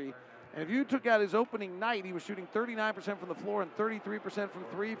surgery. And if you took out his opening night, he was shooting 39% from the floor and 33% from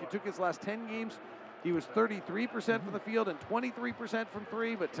three. If you took his last 10 games, he was 33% from the field and 23% from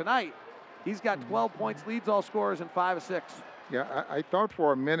three. But tonight, he's got 12 points, leads all scorers, and 5 of 6. Yeah, I thought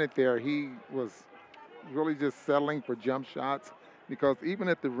for a minute there he was really just settling for jump shots, because even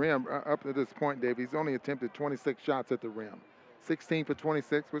at the rim, up to this point, Dave, he's only attempted 26 shots at the rim. 16 for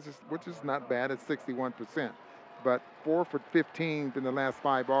 26, which is not bad at 61%. But 4 for 15 in the last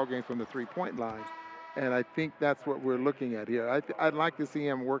 5 ball games from the three-point line. And I think that's what we're looking at here. I'd like to see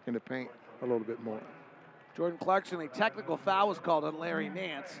him work in the paint a little bit more. Jordan Clarkson, a technical foul was called on Larry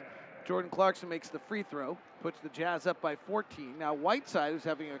Nance. Jordan Clarkson makes the free throw, puts the Jazz up by 14. Now Whiteside, who's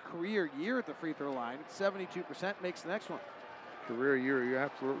having a career year at the free throw line, at 72%, makes the next one. Career year, you're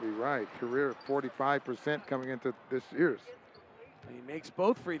absolutely right. Career 45% coming into this year's. And he makes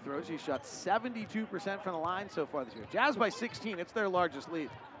both free throws. He shot 72% from the line so far this year. Jazz by 16. It's their largest lead.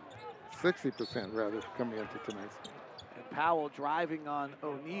 60% rather coming into tonight's. And Powell driving on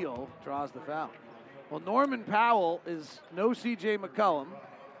O'Neal draws the foul. Well, Norman Powell is no C.J. McCollum,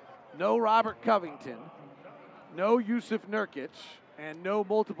 no Robert Covington, no Yusuf Nurkic, and no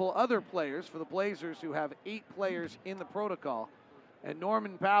multiple other players for the Blazers, who have 8 players in the protocol. And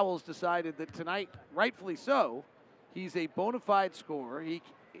Norman Powell's decided that tonight, rightfully so, he's a bona fide scorer. He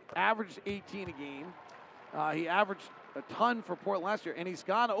averaged 18 a game. He averaged a ton for Portland last year, and he's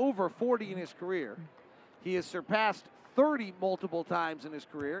gone over 40 in his career. He has surpassed 30 multiple times in his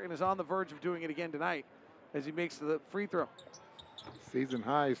career and is on the verge of doing it again tonight as he makes the free throw. Season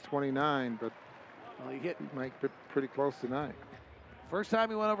high is 29, but he might be pretty close tonight. First time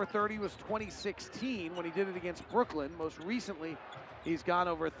he went over 30 was 2016 when he did it against Brooklyn. Most recently, he's gone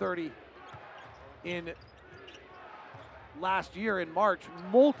over 30 in last year in March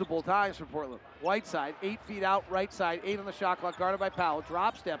multiple times for Portland. Whiteside, 8 feet out, right side, 8 on the shot clock, guarded by Powell.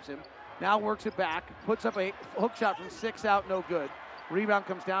 Drop steps him, now works it back, puts up a hook shot from 6 out, no good. Rebound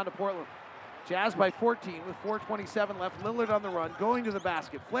comes down to Portland. Jazz by 14 with 4:27 left. Lillard on the run, going to the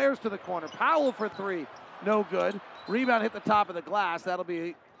basket, flares to the corner. Powell for 3, no good. Rebound hit the top of the glass. That'll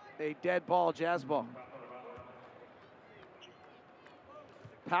be a dead ball, Jazz ball.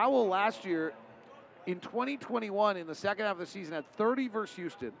 Powell last year in 2021 in the second half of the season had 30 versus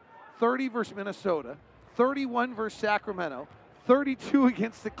Houston, 30 versus Minnesota, 31 versus Sacramento, 32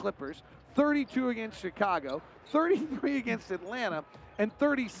 against the Clippers, 32 against Chicago, 33 against Atlanta, and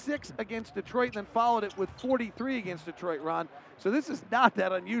 36 against Detroit, and then followed it with 43 against Detroit, Ron. So this is not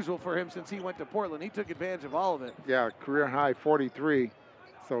that unusual for him since he went to Portland. He took advantage of all of it. Yeah, career high 43.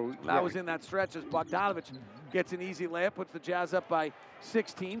 So that was in that stretch as Bogdanovich gets an easy layup, puts the Jazz up by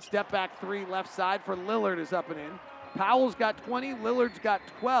 16. Step back 3 left side for Lillard is up and in. Powell's got 20, Lillard's got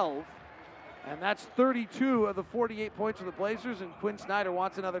 12. And that's 32 of the 48 points for the Blazers, and Quinn Snyder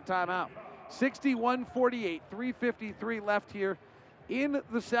wants another timeout. 61-48, 3:53 left here in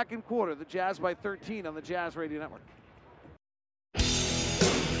the second quarter. The Jazz by 13 on the Jazz Radio Network.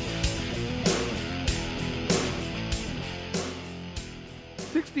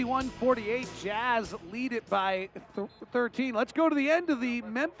 61-48, Jazz lead it by 13. Let's go to the end of the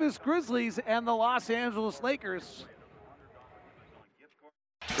Memphis Grizzlies and the Los Angeles Lakers.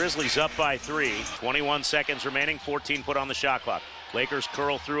 Grizzlies up by 3, 21 seconds remaining, 14 put on the shot clock. Lakers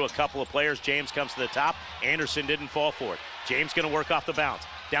curl through a couple of players. James comes to the top. Anderson didn't fall for it. James going to work off the bounce.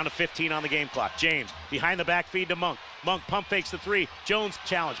 Down to 15 on the game clock. James behind the back feed to Monk. Monk pump fakes the 3. Jones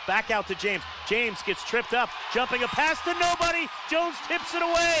challenge. Back out to James. James gets tripped up. Jumping a pass to nobody. Jones tips it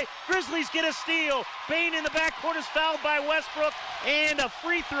away. Grizzlies get a steal. Bane in the backcourt is fouled by Westbrook. And a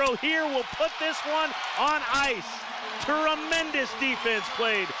free throw here will put this one on ice. Tremendous defense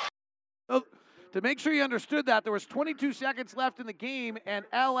played. To make sure you understood that, there was 22 seconds left in the game, and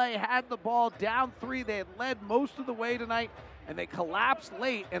LA had the ball down 3. They had led most of the way tonight, and they collapsed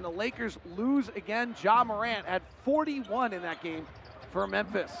late, and the Lakers lose again. Ja Morant had 41 in that game for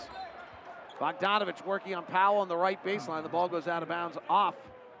Memphis. Bogdanovich working on Powell on the right baseline. The ball goes out of bounds off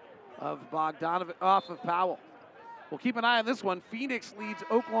of Powell. We'll keep an eye on this one. Phoenix leads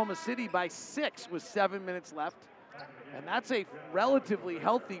Oklahoma City by 6 with 7 minutes left. And that's a relatively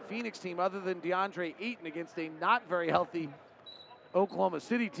healthy Phoenix team other than DeAndre Ayton against a not very healthy Oklahoma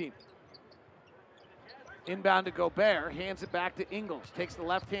City team. Inbound to Gobert, hands it back to Ingles, takes the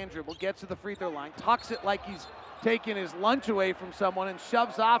left-hand dribble, gets to the free throw line, tucks it like he's taking his lunch away from someone and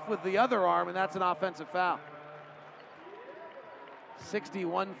shoves off with the other arm, and that's an offensive foul.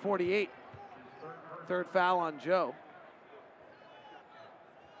 61-48. Third foul on Joe.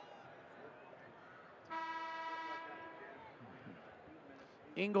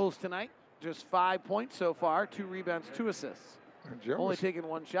 Ingles tonight, just 5 points so far, 2 rebounds, 2 assists. Only taking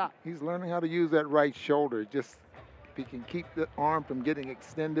 1 shot. He's learning how to use that right shoulder. Just if he can keep the arm from getting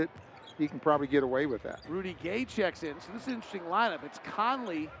extended, he can probably get away with that. Rudy Gay checks in. So this is an interesting lineup. It's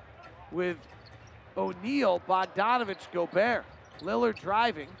Conley with O'Neal, Bogdanovich, Gobert. Lillard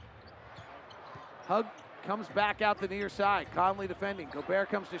driving. Hug comes back out the near side. Conley defending. Gobert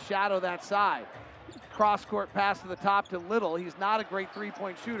comes to shadow that side. Cross-court pass to the top to Little. He's not a great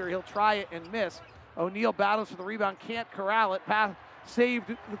three-point shooter. He'll try it and miss. O'Neal battles for the rebound, can't corral it. Pass saved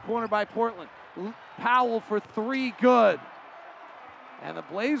the corner by Portland. Powell for 3, good. And the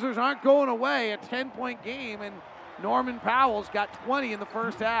Blazers aren't going away. A 10-point game, and Norman Powell's got 20 in the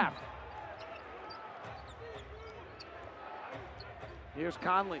first half. Here's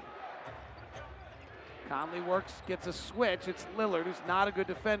Conley. Conley works, gets a switch. It's Lillard, who's not a good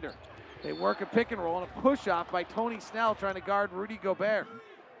defender. They work a pick and roll and a push-off by Tony Snell trying to guard Rudy Gobert.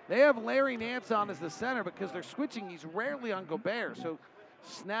 They have Larry Nance on as the center because they're switching. He's rarely on Gobert. So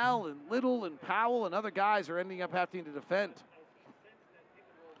Snell and Little and Powell and other guys are ending up having to defend.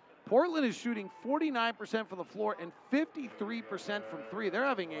 Portland is shooting 49% from the floor and 53% from 3. They're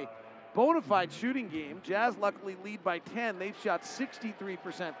having a bona fide shooting game. Jazz luckily lead by 10. They've shot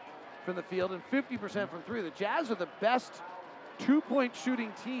 63% from the field and 50% from 3. The Jazz are the best two-point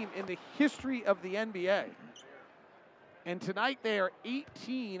shooting team in the history of the NBA. And tonight they are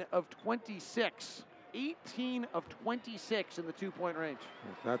 18 of 26. 18 of 26 in the two-point range.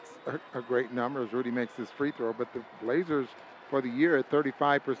 That's a great number as Rudy makes his free throw. But the Blazers for the year at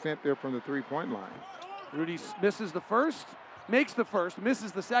 35% there from the three-point line. Rudy misses the first, makes the first,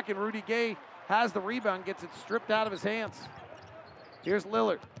 misses the second. Rudy Gay has the rebound, gets it stripped out of his hands. Here's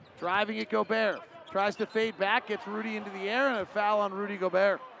Lillard driving at Gobert. Tries to fade back, gets Rudy into the air, and a foul on Rudy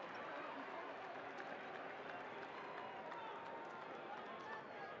Gobert.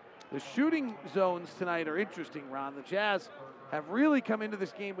 The shooting zones tonight are interesting, Ron. The Jazz have really come into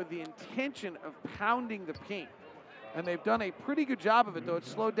this game with the intention of pounding the paint. And they've done a pretty good job of it, though it's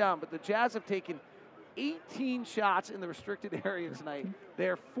slowed down. But the Jazz have taken 18 shots in the restricted area tonight.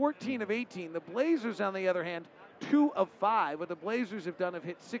 They're 14 of 18. The Blazers, on the other hand, 2 of 5. What the Blazers have done have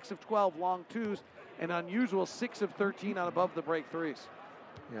hit 6 of 12 long twos, and unusual 6 of 13 on above the break threes.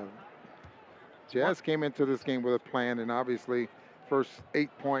 Yeah. Jazz came into this game with a plan, and obviously first 8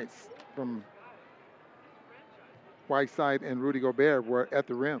 points from Whiteside and Rudy Gobert were at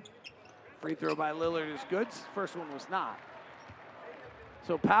the rim. Free throw by Lillard is good. First one was not.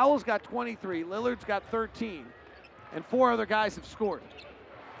 So Powell's got 23, Lillard's got 13, and 4 other guys have scored.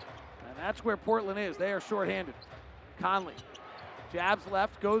 And that's where Portland is. They are shorthanded. Conley jabs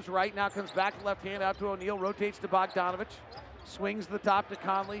left, goes right, now comes back to left hand out to O'Neal, rotates to Bogdanovic, swings the top to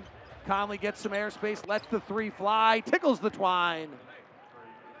Conley. Conley gets some airspace, lets the 3 fly, tickles the twine.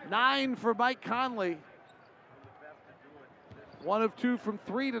 9 for Mike Conley. 1 of 2 from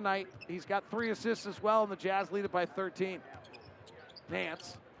 3 tonight. He's got 3 assists as well, and the Jazz lead it by 13.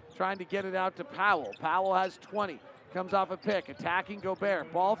 Nance trying to get it out to Powell. Powell has 20. Comes off a pick, attacking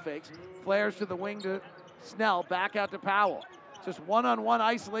Gobert. Ball fakes, flares to the wing to Snell. Back out to Powell. Just one-on-one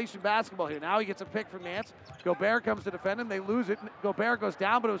isolation basketball here. Now he gets a pick from Nance. Gobert comes to defend him. They lose it. Gobert goes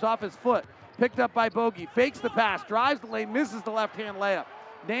down, but it was off his foot. Picked up by Bogey. Fakes the pass. Drives the lane. Misses the left-hand layup.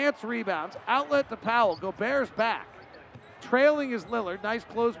 Nance rebounds. Outlet to Powell. Gobert's back. Trailing is Lillard. Nice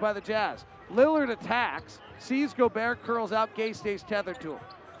close by the Jazz. Lillard attacks. Sees Gobert. Curls out. Gay stays tethered to him.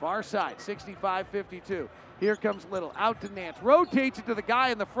 Far side. 65-52. Here comes Little. Out to Nance. Rotates it to the guy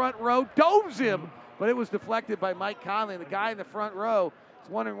in the front row. Doves him. But it was deflected by Mike Conley. The guy in the front row is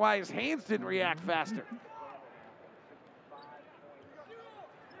wondering why his hands didn't react faster.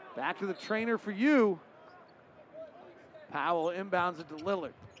 Back to the trainer for you. Powell inbounds it to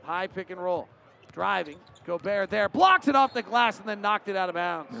Lillard. High pick and roll. Driving. Gobert there. Blocks it off the glass and then knocked it out of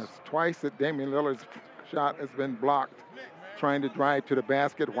bounds. Yes, twice that Damian Lillard's shot has been blocked. Trying to drive to the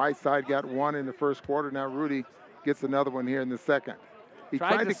basket. Whiteside got 1 in the first quarter. Now Rudy gets another one here in the second. He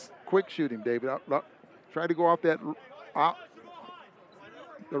tried to quick shoot him, David. Tried to go off that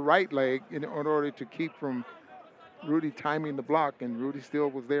the right leg in order to keep from Rudy timing the block, and Rudy still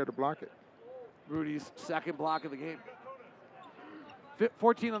was there to block it. Rudy's second block of the game.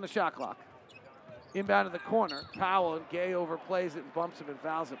 14 on the shot clock. Inbound to the corner. Powell and Gay overplays it and bumps him and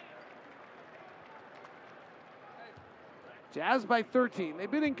fouls him. Jazz by 13.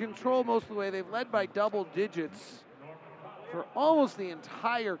 They've been in control most of the way. They've led by double digits for almost the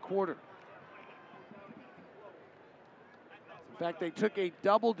entire quarter. In fact, they took a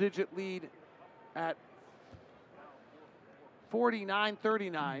double-digit lead at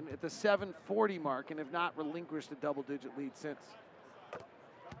 49-39 at the 7:40 mark and have not relinquished a double-digit lead since.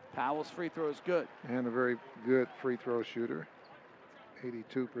 Powell's free throw is good. And a very good free throw shooter,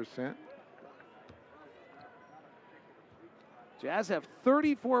 82%. Jazz have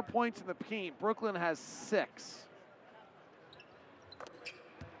 34 points in the paint. Brooklyn has 6.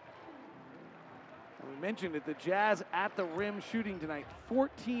 And we mentioned it, the Jazz at the rim shooting tonight,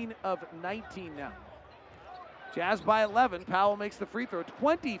 14 of 19 now. Jazz by 11. Powell makes the free throw.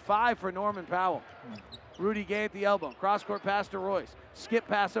 25 for Norman Powell. Rudy Gay at the elbow. Cross-court pass to Royce. Skip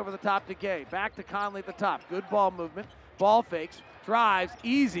pass over the top to Gay. Back to Conley at the top. Good ball movement. Ball fakes. Drives.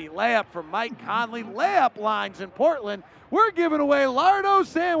 Easy layup from Mike Conley. Layup lines in Portland. We're giving away Lardo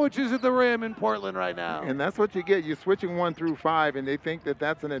sandwiches at the rim in Portland right now. And that's what you get. You're switching 1 through 5, and they think that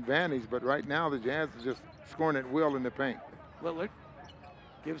that's an advantage. But right now, the Jazz is just scoring at will in the paint. Lillard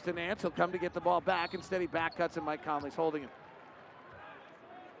gives to Nance. He'll come to get the ball back. Instead, he back cuts, and Mike Conley's holding him.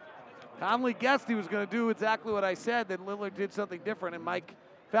 Conley guessed he was going to do exactly what I said. Then Lillard did something different, and Mike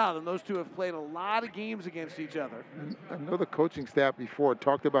fouled him. Those two have played a lot of games against each other. I know the coaching staff before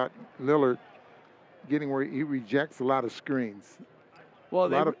talked about Lillard getting where he rejects a lot of screens. Well, a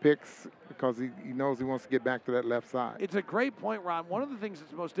lot of picks because he knows he wants to get back to that left side. It's a great point, Ron. One of the things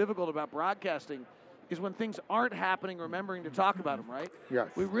that's most difficult about broadcasting is when things aren't happening, remembering to talk about them, right? Yes.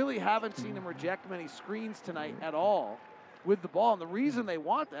 We really haven't seen him reject many screens tonight at all with the ball. And the reason they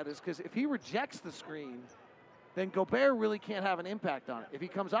want that is because if he rejects the screen, then Gobert really can't have an impact on it. If he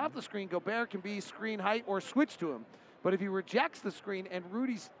comes off the screen, Gobert can be screen height or switch to him. But if he rejects the screen and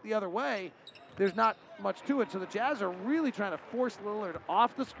Rudy's the other way, there's not much to it. So the Jazz are really trying to force Lillard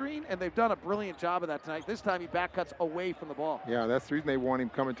off the screen, and they've done a brilliant job of that tonight. This time he back cuts away from the ball. Yeah, that's the reason they want him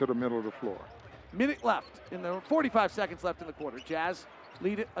coming to the middle of the floor. Minute left, in the 45 seconds left in the quarter. Jazz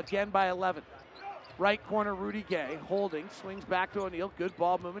lead it again by 11. Right corner, Rudy Gay, holding, swings back to O'Neal. Good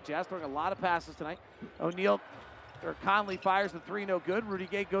ball movement. Jazz throwing a lot of passes tonight. O'Neal Conley fires the three, no good. Rudy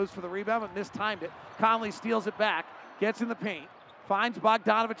Gay goes for the rebound, but mistimed it. Conley steals it back, gets in the paint, finds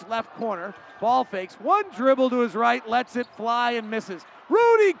Bogdanovich left corner, ball fakes, one dribble to his right, lets it fly and misses.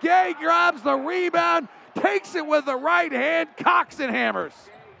 Rudy Gay grabs the rebound, takes it with the right hand, cocks and hammers.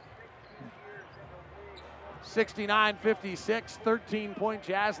 69-56, 13-point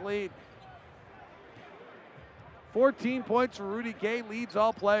Jazz lead. 14 points for Rudy Gay, leads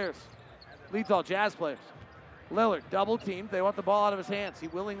all Jazz players. Lillard double teamed. They want the ball out of his hands. He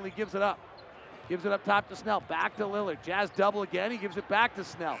willingly gives it up. Gives it up top to Snell. Back to Lillard. Jazz double again. He gives it back to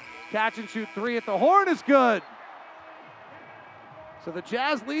Snell. Catch and shoot three at the horn is good. So the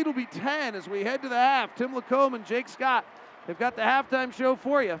Jazz lead will be 10 as we head to the half. Tim Lacombe and Jake Scott have got the halftime show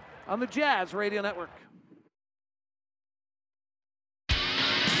for you on the Jazz Radio Network.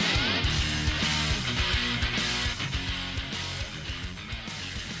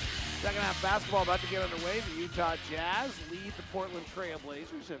 Second half basketball about to get underway. The Utah Jazz lead the Portland Trail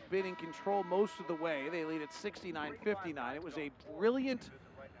Blazers, have been in control most of the way. They lead at 69-59. It was a brilliant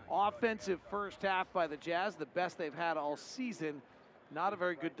offensive first half by the Jazz, the best they've had all season. Not a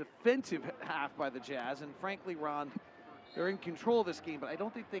very good defensive half by the Jazz. And frankly, Ron, they're in control of this game, but I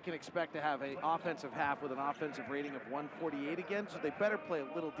don't think they can expect to have an offensive half with an offensive rating of 148 again, so they better play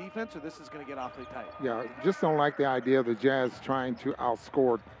a little defense or this is going to get awfully tight. Yeah, just don't like the idea of the Jazz trying to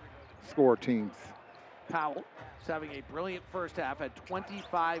outscore teams. Powell is having a brilliant first half, had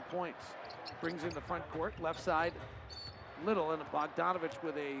 25 points. Brings in the front court, left side, Little, and Bogdanovich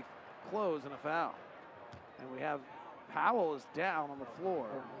with a close and a foul. And we have Powell is down on the floor.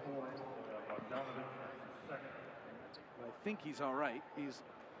 I think he's all right. He's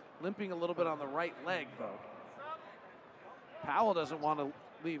limping a little bit on the right leg, though. Powell doesn't want to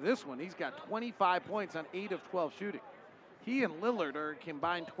leave this one. He's got 25 points on 8 of 12 shooting. He and Lillard are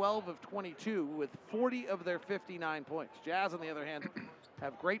combined 12 of 22 with 40 of their 59 points. Jazz, on the other hand,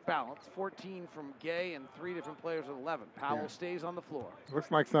 have great balance. 14 from Gay and 3 different players with 11. Powell stays on the floor. Looks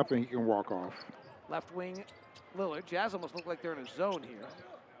like something he can walk off. Left wing, Lillard. Jazz almost look like they're in a zone here.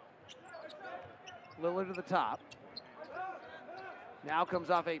 Lillard to the top. Now comes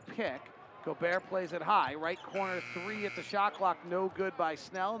off a pick. Gobert plays it high. Right corner three at the shot clock. No good by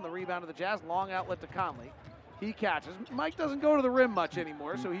Snell. And the rebound of the Jazz. Long outlet to Conley. He catches. Mike doesn't go to the rim much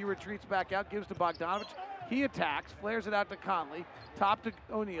anymore, so he retreats back out, gives to Bogdanovich. He attacks, flares it out to Conley. Top to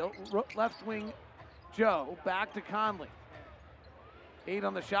O'Neal. Left wing Joe. Back to Conley. 8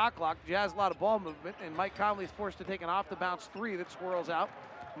 on the shot clock. Jazz a lot of ball movement, and Mike Conley's forced to take an off-the-bounce three that swirls out.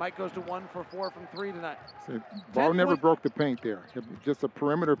 Mike goes to 1 for 4 from 3 tonight. So ball never broke the paint there. Just a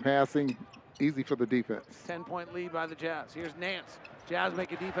perimeter passing, easy for the defense. 10-point lead by the Jazz. Here's Nance. Jazz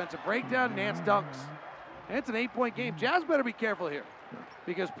make a defensive breakdown. Nance dunks. And it's an 8-point game. Jazz better be careful here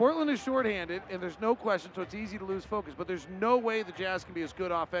because Portland is shorthanded, and there's no question, so it's easy to lose focus. But there's no way the Jazz can be as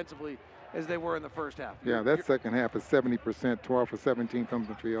good offensively as they were in the first half. Yeah, that second half is 70%, 12 for 17 from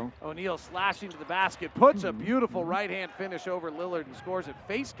the field. O'Neal slashing to the basket, puts a beautiful right-hand finish over Lillard and scores it.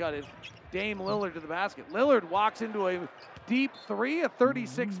 Face cutted Dame Lillard to the basket. Lillard walks into a deep three, a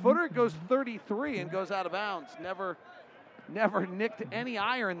 36-footer. It goes 33 and goes out of bounds. Never nicked any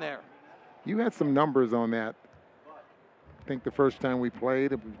iron there. You had some numbers on that. I think the first time we played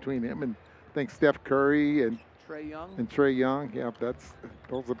between him and I think Steph Curry and Trae Young. Yeah,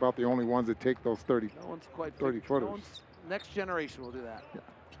 those are about the only ones that take those 30 footers. Next generation will do that. Yeah.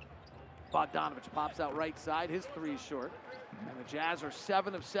 Bogdanovich pops out right side. His three is short. And the Jazz are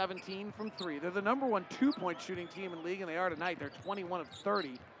 7 of 17 from 3. They're the number 1 2-point shooting team in the league, and they are tonight. They're 21 of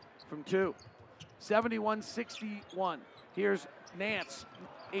 30 from 2. 71-61. Here's Nance.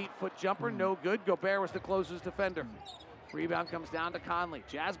 8-foot jumper, no good. Gobert was the closest defender. Rebound comes down to Conley.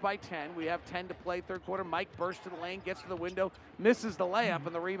 Jazz by 10. We have 10 to play third quarter. Mike bursts to the lane, gets to the window, misses the layup,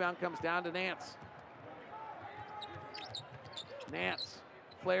 and the rebound comes down to Nance. Nance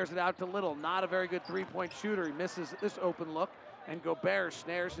flares it out to Little. Not a very good three-point shooter. He misses this open look, and Gobert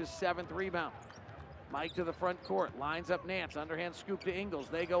snares his 7th rebound. Mike to the front court, lines up Nance, underhand scoop to Ingles.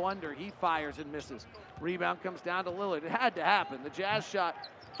 They go under, he fires and misses. Rebound comes down to Lillard. It had to happen. The Jazz shot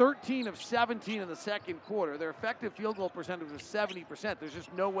 13 of 17 in the second quarter. Their effective field goal percentage was 70%. There's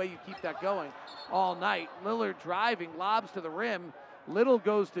just no way you keep that going all night. Lillard driving, lobs to the rim. Little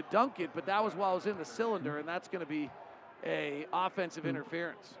goes to dunk it, but that was while it was in the cylinder, and that's going to be a offensive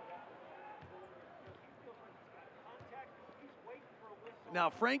interference. Now,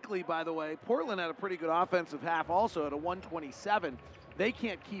 frankly, by the way, Portland had a pretty good offensive half also at a 127. They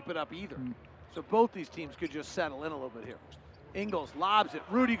can't keep it up either. So both these teams could just settle in a little bit here. Ingles lobs it.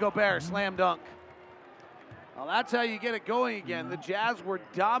 Rudy Gobert, slam dunk. Well, that's how you get it going again. The Jazz were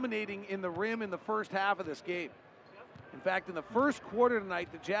dominating in the rim in the first half of this game. In fact, in the first quarter tonight,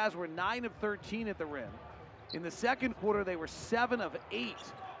 the Jazz were 9 of 13 at the rim. In the second quarter, they were 7 of 8.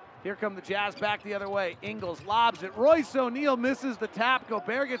 Here come the Jazz back the other way. Ingles lobs it. Royce O'Neal misses the tap.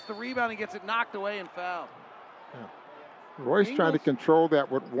 Gobert gets the rebound and gets it knocked away and fouled. Yeah. Royce trying to control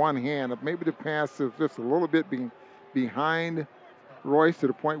that with one hand. Maybe the pass is just a little bit behind Royce to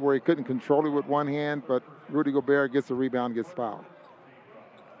the point where he couldn't control it with one hand, but Rudy Gobert gets the rebound and gets fouled.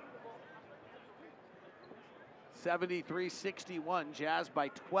 73-61, Jazz by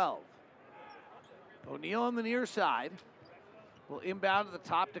 12. O'Neal on the near side will inbound to the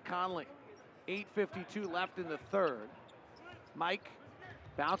top to Conley. 8:52 left in the third. Mike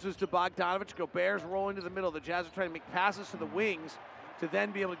bounces to Bogdanovich. Gobert's rolling to the middle. The Jazz are trying to make passes to the wings to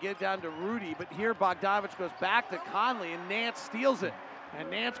then be able to get down to Rudy. But here Bogdanovich goes back to Conley, and Nance steals it. And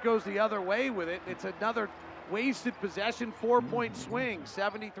Nance goes the other way with it. It's another wasted possession, 4-point swing,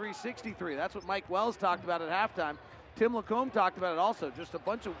 73-63. That's what Mike Wells talked about at halftime. Tim Lacombe talked about it also. Just a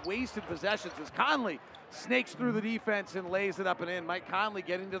bunch of wasted possessions as Conley snakes through the defense and lays it up and in. Mike Conley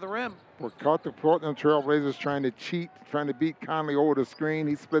getting to the rim. We're caught the Portland Trail Blazers trying to cheat, trying to beat Conley over the screen.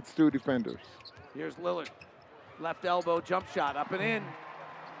 He splits two defenders. Here's Lillard. Left elbow jump shot up and in.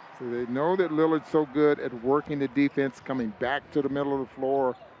 So they know that Lillard's so good at working the defense, coming back to the middle of the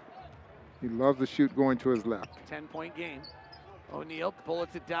floor. He loves to shoot going to his left. 10-point game. O'Neal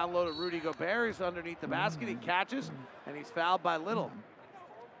bullets it down low to Rudy Gobert. He's underneath the basket. He catches, and he's fouled by Little.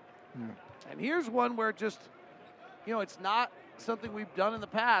 Yeah. And here's one where just, it's not something we've done in the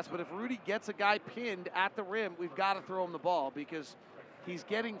past, but if Rudy gets a guy pinned at the rim, we've got to throw him the ball because he's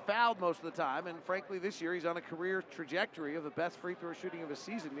getting fouled most of the time. And frankly, this year he's on a career trajectory of the best free throw shooting of his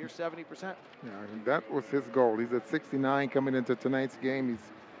season, near 70%. Yeah, and that was his goal. He's at 69 coming into tonight's game.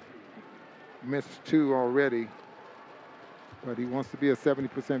 He's missed 2 already, but he wants to be a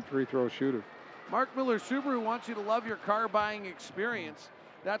 70% free throw shooter. Mark Miller Subaru wants you to love your car buying experience.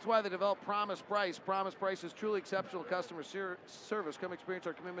 That's why they developed Promise Price. Promise Price is truly exceptional customer service. Come experience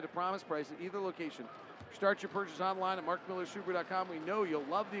our commitment to Promise Price at either location. Start your purchase online at markmillersubaru.com. We know you'll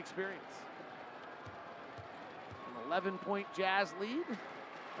love the experience. An 11-point Jazz lead.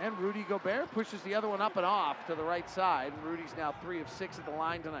 And Rudy Gobert pushes the other one up and off to the right side. And Rudy's now 3 of 6 at the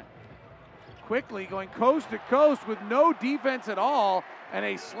line tonight. Quickly going coast to coast with no defense at all. And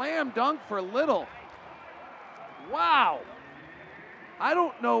a slam dunk for Little. Wow. I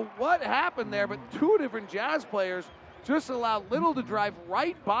don't know what happened there, but 2 different Jazz players just allowed Little to drive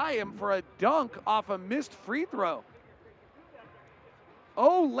right by him for a dunk off a missed free throw.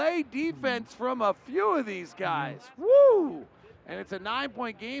 Olay defense from a few of these guys. Woo! And it's a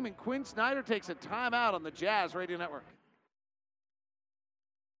 9-point game, and Quinn Snyder takes a timeout on the Jazz Radio Network.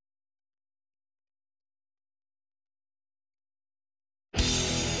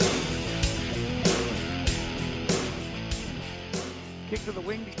 Kick to the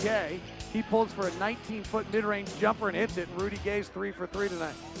wing to Gay. He pulls for a 19-foot mid-range jumper and hits it. And Rudy Gay's 3 for 3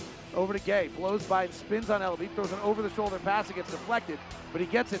 tonight. Over to Gay. Blows by and spins on Eleby. Throws an over-the-shoulder pass. It gets deflected, but he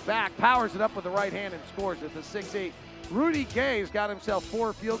gets it back. Powers it up with the right hand and scores. It's a 6-8. Rudy Gay's got himself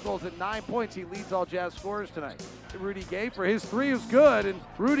 4 field goals at 9 points. He leads all Jazz scorers tonight. Rudy Gay for his 3 is good, and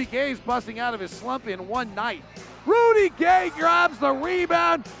Rudy Gay's busting out of his slump in one night. Rudy Gay grabs the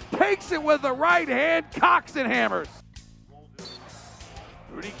rebound, takes it with the right hand, cocks and hammers.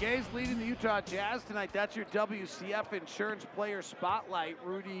 Rudy Gay's leading the Utah Jazz tonight. That's your WCF Insurance Player Spotlight.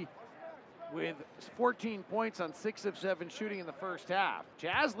 Rudy with 14 points on 6 of 7 shooting in the first half.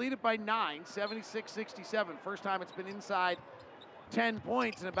 Jazz lead it by 9, 76-67. First time it's been inside 10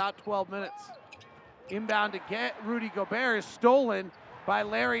 points in about 12 minutes. Inbound to get Rudy Gobert is stolen by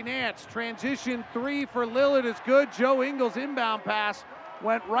Larry Nance. Transition 3 for Lillard is good. Joe Ingles' inbound pass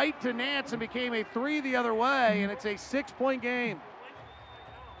went right to Nance and became a 3 the other way, and it's a 6-point game.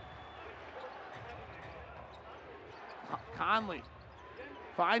 Conley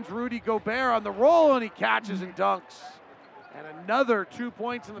finds Rudy Gobert on the roll, and he catches and dunks. And another 2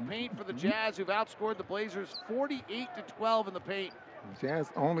 points in the paint for the Jazz, who've outscored the Blazers 48-12 in the paint. Jazz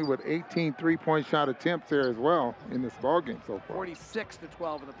only with 18 3-point shot attempts there as well in this ballgame so far.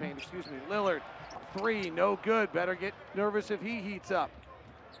 46-12 in the paint, excuse me. Lillard, 3, no good. Better get nervous if he heats up.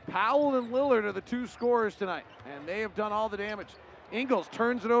 Powell and Lillard are the 2 scorers tonight, and they have done all the damage. Ingles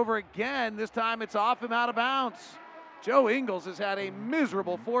turns it over again. This time it's off him out of bounds. Joe Ingles has had a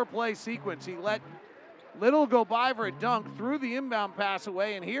miserable 4-play sequence. He let Little go by for a dunk, threw the inbound pass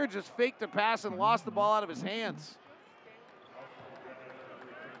away, and here just faked a pass and lost the ball out of his hands.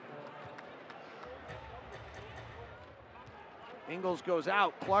 Ingles goes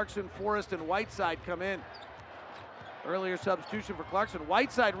out. Clarkson, Forrest, and Whiteside come in. Earlier substitution for Clarkson.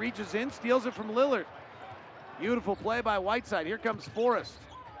 Whiteside reaches in, steals it from Lillard. Beautiful play by Whiteside. Here comes Forrest.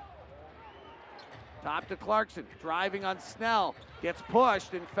 Top to Clarkson, driving on Snell. Gets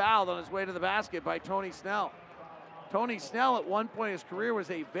pushed and fouled on his way to the basket by Tony Snell. Tony Snell at one point in his career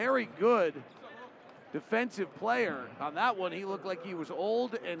was a very good defensive player. On that one, he looked like he was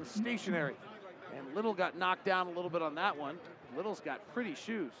old and stationary. And Little got knocked down a little bit on that one. Little's got pretty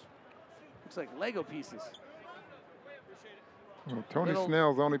shoes. Looks like Lego pieces. Well, Tony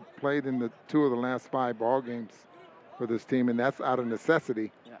Snell's only played in the 2 of the last 5 ball games for this team, and that's out of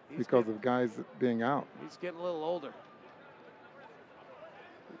necessity because of guys being out. He's getting a little older.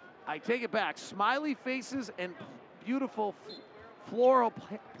 I take it back. Smiley faces and beautiful floral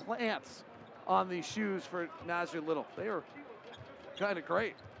plants on these shoes for Nasir Little. They are kind of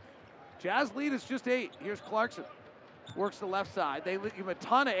great. Jazz lead is just 8. Here's Clarkson. Works the left side. They give him a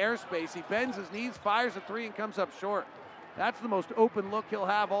ton of airspace. He bends his knees, fires a 3, and comes up short. That's the most open look he'll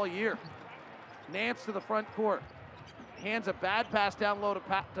have all year. Nance to the front court. Hands a bad pass down low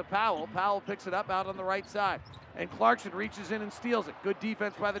to Powell. Powell picks it up out on the right side. And Clarkson reaches in and steals it. Good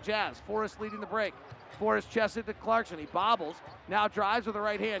defense by the Jazz. Forrest leading the break. Forrest chests it to Clarkson. He bobbles. Now drives with the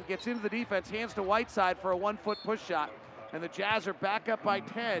right hand. Gets into the defense. Hands to Whiteside for a 1-foot push shot. And the Jazz are back up by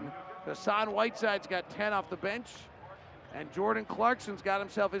 10. Hassan Whiteside's got 10 off the bench. And Jordan Clarkson's got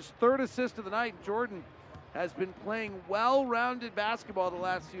himself his 3rd assist of the night. Jordan has been playing well-rounded basketball the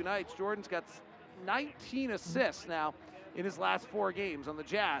last few nights. Jordan's got 19 assists now in his last 4 games on the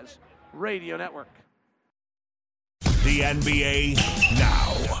Jazz Radio Network. The NBA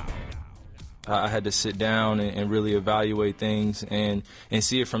now. I had to sit down and really evaluate things and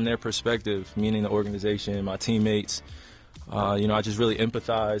see it from their perspective, meaning the organization, my teammates. I just really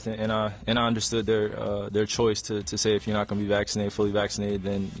empathized and I understood their choice to say if you're not going to be fully vaccinated,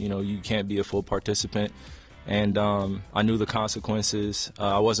 then you can't be a full participant. And I knew the consequences.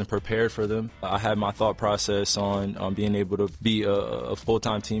 I wasn't prepared for them. I had my thought process on being able to be a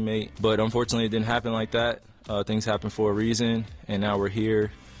full-time teammate, but unfortunately it didn't happen like that. Things happen for a reason, and now we're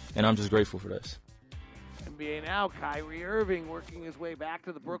here, and I'm just grateful for this. NBA now, Kyrie Irving working his way back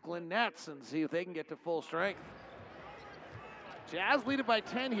to the Brooklyn Nets and see if they can get to full strength. Jazz lead it by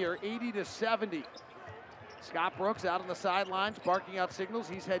 10 here, 80-70. Scott Brooks out on the sidelines, barking out signals.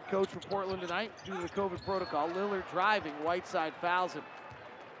 He's head coach for Portland tonight due to the COVID protocol. Lillard driving, Whiteside fouls him.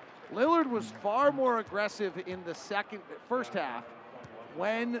 Lillard was far more aggressive in the first half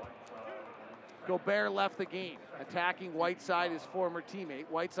when Gobert left the game, attacking Whiteside, his former teammate.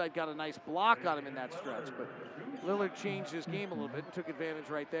 Whiteside got a nice block on him in that stretch, but Lillard changed his game a little bit and took advantage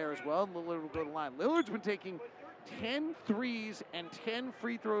right there as well. Lillard will go to the line. Lillard's been taking 10 threes and 10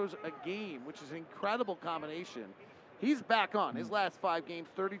 free throws a game, which is an incredible combination. He's back on. His last 5 games,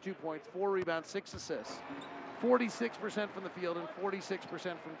 32 points, 4 rebounds, 6 assists, 46% from the field and 46%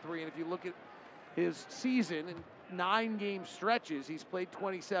 from 3. And if you look at his season in 9-game stretches, he's played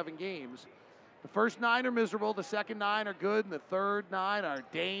 27 games. The first 9 are miserable, the second 9 are good, and the third 9 are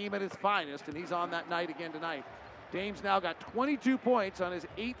Dame at his finest, and he's on that night again tonight. Dame's now got 22 points on his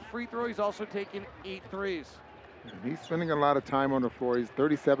 8th free throw. He's also taken 8 threes. He's spending a lot of time on the floor. He's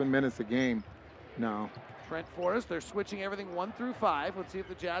 37 minutes a game now. Trent Forrest, they're switching everything 1 through 5. Let's see if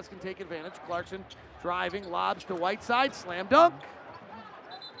the Jazz can take advantage. Clarkson driving, lobs to Whiteside, slam dunk.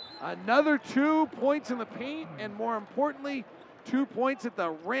 Another 2 points in the paint, and more importantly, 2 points at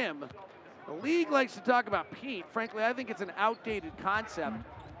the rim. The league likes to talk about paint. Frankly, I think it's an outdated concept.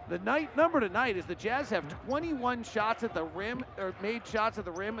 The number tonight is the Jazz have 21 shots at the rim, or made shots at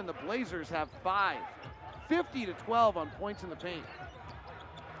the rim, and the Blazers have 5. 50-12 on points in the paint.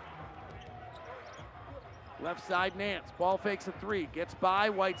 Left side, Nance. Ball fakes a 3. Gets by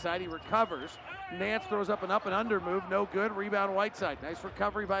Whiteside. He recovers. Nance throws up an up-and-under move. No good. Rebound Whiteside. Nice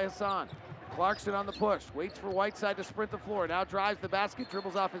recovery by Hassan. Clarkson on the push. Waits for Whiteside to sprint the floor. Now drives the basket.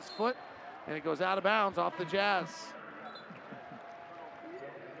 Dribbles off his foot. And it goes out of bounds off the Jazz.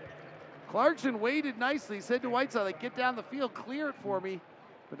 Clarkson waited nicely. He said to Whiteside, like, get down the field, clear it for me.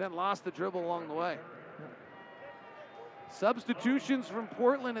 But then lost the dribble along the way. Substitutions from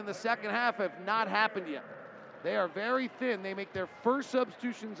Portland in the second half have not happened yet. They are very thin. They make their first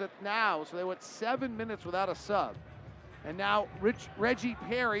substitutions now, so they went 7 minutes without a sub. And now Reggie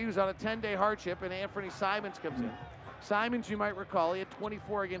Perry, who's on a 10-day hardship, and Anthony Simons comes in. Simons, you might recall, he had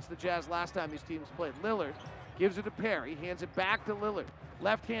 24 against the Jazz last time these teams played. Lillard gives it to Perry, hands it back to Lillard.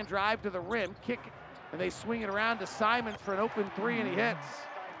 Left-hand drive to the rim, kick, and they swing it around to Simons for an open 3, and he hits.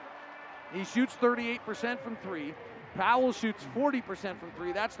 He shoots 38% from 3. Powell shoots 40% from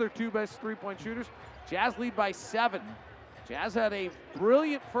 3. That's their 2 best three-point shooters. Jazz lead by 7. Jazz had a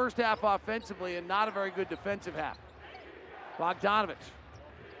brilliant first half offensively and not a very good defensive half. Bogdanovich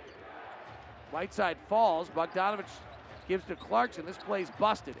Whiteside falls. Bogdanovich gives to Clarkson. This play's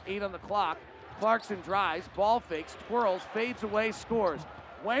busted. 8 on the clock. Clarkson drives, ball fakes, twirls, fades away, scores.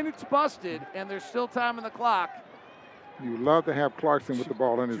 When it's busted and there's still time on the clock, you love to have Clarkson with the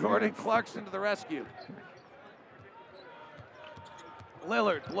ball in his Jordan hands. Clarkson to the rescue.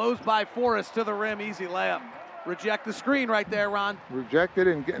 Lillard blows by Forrest to the rim, easy layup. Reject the screen right there, Ron. Rejected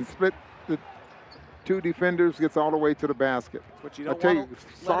and split the 2 defenders, gets all the way to the basket. But you I don't tell you, want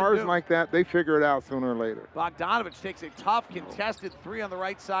to stars like that, they figure it out sooner or later. Bogdanovich takes a tough contested 3 on the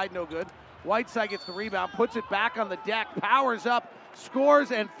right side, no good. Whiteside gets the rebound, puts it back on the deck, powers up,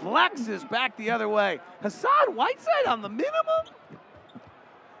 scores, and flexes back the other way. Hassan Whiteside on the minimum?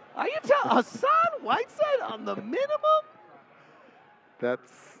 Are you telling Hassan Whiteside on the minimum?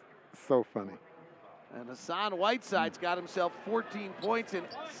 That's so funny. And Hassan Whiteside's got himself 14 points and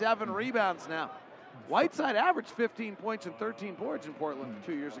 7 rebounds now. Whiteside averaged 15 points and 13 boards in Portland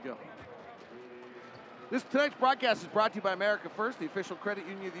 2 years ago. Tonight's broadcast is brought to you by America First, the official credit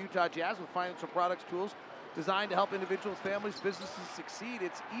union of the Utah Jazz, with financial products, tools designed to help individuals, families, businesses succeed.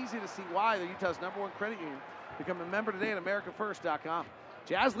 It's easy to see why they're Utah's #1 credit union. Become a member today at AmericaFirst.com.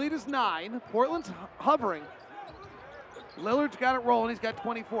 Jazz lead is 9. Portland's hovering. Lillard's got it rolling. He's got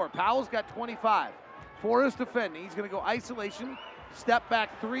 24. Powell's got 25. Forrest defending. He's going to go isolation. Step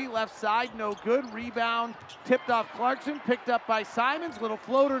back 3, left side, no good. Rebound, tipped off Clarkson, picked up by Simons. Little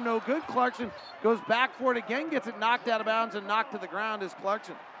floater, no good. Clarkson goes back for it again, gets it knocked out of bounds and knocked to the ground is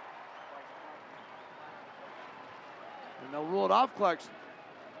Clarkson. And they'll rule it off Clarkson.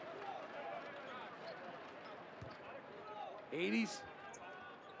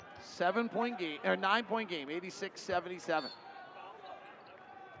 87-point game, or 9-point game, 86-77.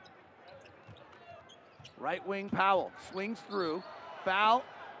 Right wing Powell swings through. Foul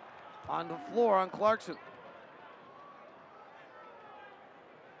on the floor on Clarkson.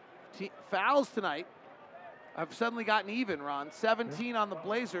 Fouls tonight have suddenly gotten even, Ron. 17 on the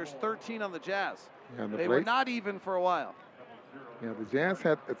Blazers, 13 on the Jazz. Yeah, they were not even for a while. Yeah, the Jazz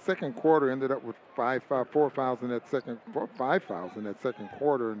had the second quarter ended up with 5 fouls in that second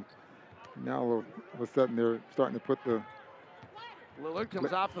quarter, and now all of a sudden they're starting to put the. Lillard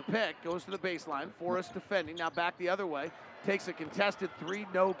comes off the pick, goes to the baseline. Forrest defending, now back the other way. Takes a contested 3,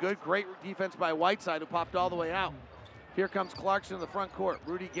 no good. Great defense by Whiteside, who popped all the way out. Here comes Clarkson in the front court.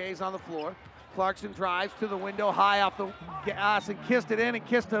 Rudy Gay's on the floor. Clarkson drives to the window, high off the gas, and kissed it in, and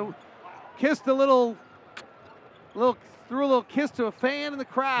threw a little kiss to a fan in the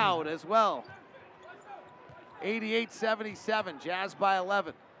crowd as well. 88-77, Jazz by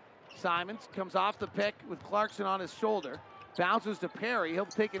 11. Simons comes off the pick with Clarkson on his shoulder. Bounces to Perry. He'll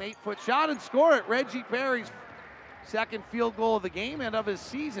take an 8-foot shot and score it. Reggie Perry's second field goal of the game and of his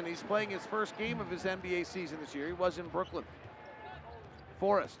season. He's playing his first game of his NBA season this year. He was in Brooklyn.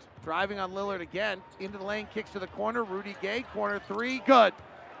 Forrest driving on Lillard again. Into the lane, kicks to the corner. Rudy Gay, corner 3, good.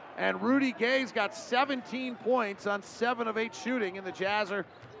 And Rudy Gay's got 17 points on 7 of 8 shooting, and the Jazz are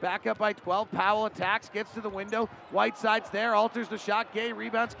back up by 12. Powell attacks, gets to the window. Whiteside's there, alters the shot. Gay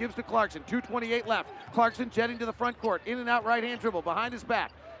rebounds, gives to Clarkson. 2:28 left. Clarkson jetting to the front court. In and out right-hand dribble behind his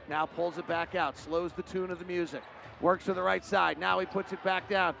back. Now pulls it back out, slows the tune of the music. Works to the right side. Now he puts it back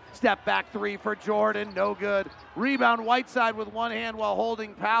down. Step back 3 for Jordan, no good. Rebound Whiteside with one hand while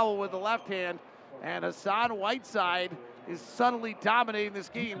holding Powell with the left hand. And Hassan Whiteside is subtly dominating this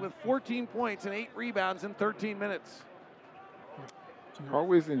game with 14 points and 8 rebounds in 13 minutes.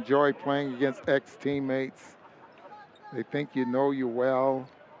 Always enjoy playing against ex-teammates. They think you know you well.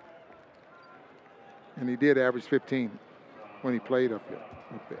 And he did average 15 when he played up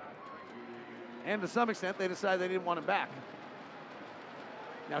there. And to some extent, they decided they didn't want him back.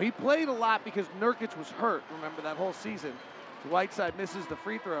 Now, he played a lot because Nurkic was hurt, remember, that whole season. Whiteside misses the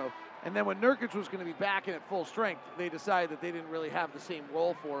free throw. And then when Nurkic was going to be back in at full strength, they decided that they didn't really have the same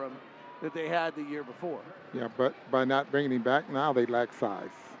role for him that they had the year before. Yeah, but by not bringing him back now, they lack size.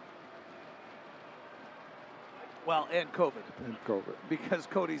 Well, and COVID. Because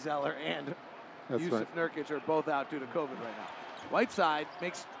Cody Zeller and Yusuf Nurkic are both out due to COVID right now. Whiteside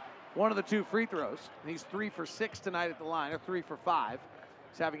makes one of the 2 free throws. He's 3 for 6 tonight at the line, or 3 for 5.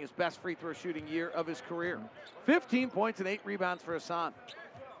 He's having his best free throw shooting year of his career. 15 points and 8 rebounds for Hassan.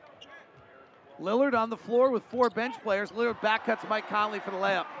 Lillard on the floor with 4 bench players. Lillard back cuts Mike Conley for the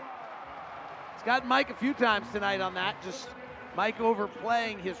layup. He's got Mike a few times tonight on that. Just Mike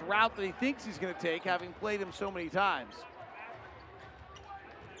overplaying his route that he thinks he's going to take, having played him so many times.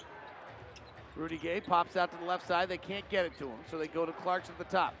 Rudy Gay pops out to the left side. They can't get it to him, so they go to Clarkson at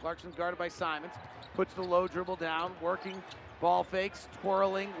the top. Clarkson guarded by Simons. Puts the low dribble down, working, ball fakes,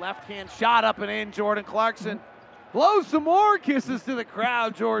 twirling, left-hand shot up and in. Jordan Clarkson blows some more kisses to the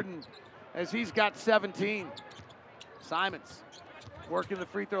crowd. Jordan as he's got 17. Simons working the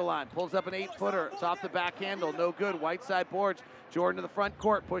free throw line, pulls up an 8-footer. It's off the back handle, no good. Whiteside boards. Jordan to the front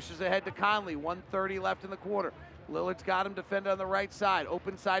court, pushes ahead to Conley. 1:30 left in the quarter. Lillard's got him defended on the right side.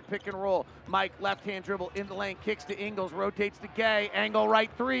 Open side pick and roll. Mike, left-hand dribble in the lane, kicks to Ingles, rotates to Gay. Angle right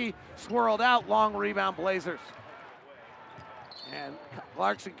three, swirled out, long rebound Blazers. And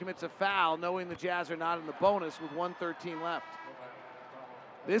Clarkson commits a foul, knowing the Jazz are not in the bonus with 1:13 left.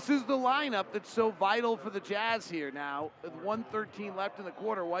 This is the lineup that's so vital for the Jazz here now. With 1:13 left in the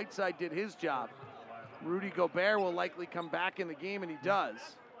quarter, Whiteside did his job. Rudy Gobert will likely come back in the game, and he does.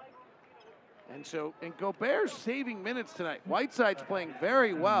 And Gobert's saving minutes tonight. Whiteside's playing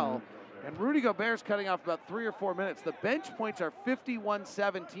very well, and Rudy Gobert's cutting off about 3 or 4 minutes. The bench points are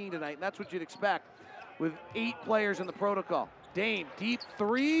 51-17 tonight, and that's what you'd expect with 8 players in the protocol. Dame, deep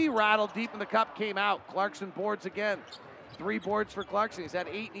three, rattled deep in the cup, came out. Clarkson boards again. 3 boards for Clarkson. He's had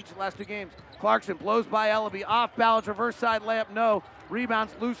 8 in each of the last 2 games. Clarkson blows by Ellaby, off balance, reverse side layup, no.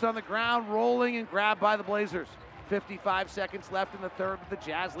 Rebounds loose on the ground, rolling and grabbed by the Blazers. 55 seconds left in the third with the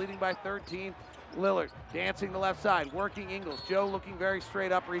Jazz leading by 13. Lillard dancing the left side, working Ingles. Joe looking very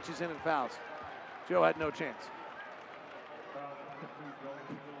straight up, reaches in and fouls. Joe had no chance.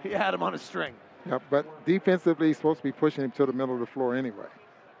 He had him on a string. Yeah, but defensively, he's supposed to be pushing him to the middle of the floor anyway.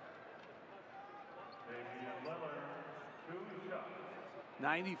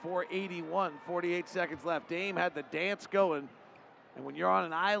 (94-81), 48 seconds left. Dame had the dance going. And when you're on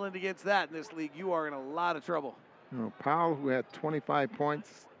an island against that in this league, you are in a lot of trouble. You know, Powell, who had 25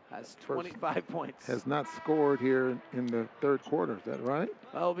 points, has 25 points. Has not scored here in the third quarter. Is that right?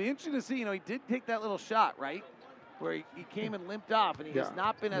 Well, it'll be interesting to see. You know, he did take that little shot, right? Where he came and limped off, and he has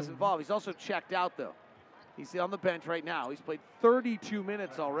not been as involved. He's also checked out, though. He's on the bench right now. He's played 32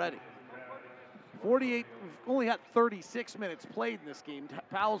 minutes already. 48, we've only had 36 minutes played in this game.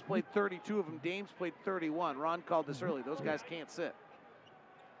 Powell's played 32 of them. Dame's played 31. Ron called this early. Those guys can't sit.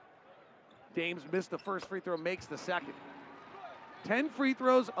 Dame's missed the first free throw, makes the second. 10 free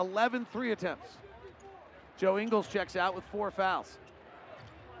throws, 11 3 attempts. Joe Ingles checks out with 4 fouls.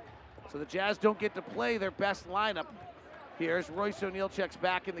 So the Jazz don't get to play their best lineup here as Royce O'Neal checks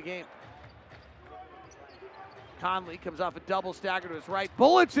back in the game. Conley comes off a double stagger to his right,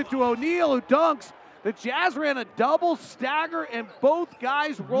 bullets it to O'Neal, who dunks. The Jazz ran a double stagger, and both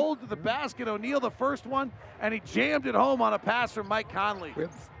guys rolled to the basket. O'Neal the first one, and he jammed it home on a pass from Mike Conley. We've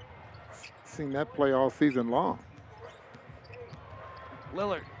seen that play all season long.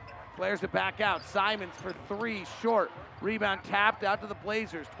 Lillard flares it back out. Simons for 3, short. Rebound tapped out to the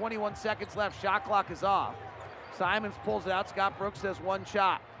Blazers. 21 seconds left. Shot clock is off. Simons pulls it out. Scott Brooks has 1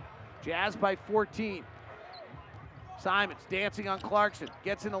 shot. Jazz by 14. Simons dancing on Clarkson.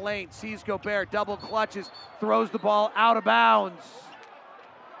 Gets in the lane. Sees Gobert. Double clutches. Throws the ball out of bounds.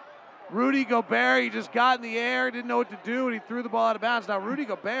 Rudy Gobert, he just got in the air. Didn't know what to do, and he threw the ball out of bounds. Now Rudy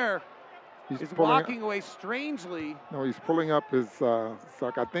Gobert is walking away strangely. No, he's pulling up his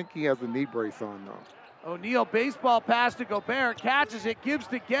sock. I think he has a knee brace on, though. O'Neal, baseball pass to Gobert, catches it, gives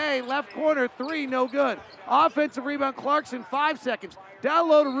to Gay, left corner, 3, no good. Offensive rebound, Clarkson, 5 seconds. Down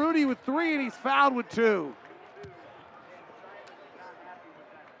low to Rudy with 3, and he's fouled with 2.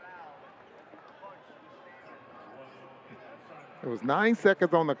 It was 9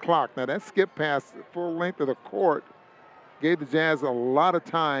 seconds on the clock. Now that skip pass full length of the court gave the Jazz a lot of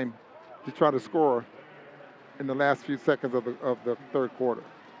time to try to score in the last few seconds of the third quarter.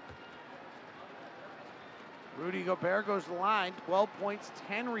 Rudy Gobert goes to the line, 12 points,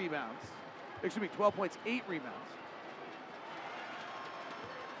 10 rebounds. 12 points, 8 rebounds.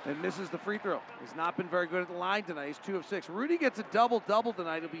 And misses the free throw. He's not been very good at the line tonight. He's 2 of 6. Rudy gets a double-double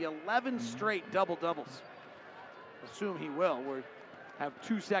tonight. It'll be 11 straight double-doubles. Assume he will. We have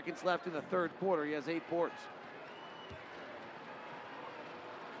 2 seconds left in the third quarter. He has 8 boards.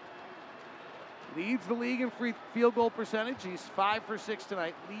 Leads the league in field goal percentage. He's 5 for 6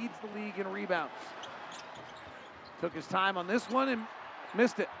 tonight. Leads the league in rebounds. Took his time on this one and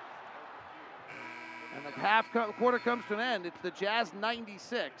missed it. And the quarter comes to an end. It's the Jazz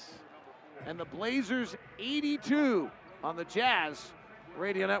 96 and the Blazers 82 on the Jazz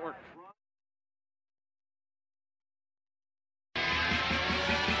Radio Network.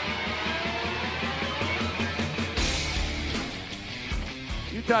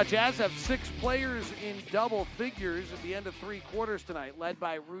 Utah Jazz have 6 players in double figures at the end of 3 quarters tonight, led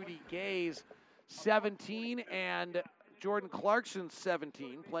by Rudy Gay's 17 and Jordan Clarkson's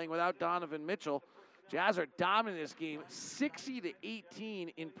 17, playing without Donovan Mitchell. Jazz are dominant this game,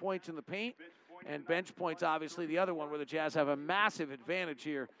 60-18 in points in the paint, and bench points, obviously, the other one where the Jazz have a massive advantage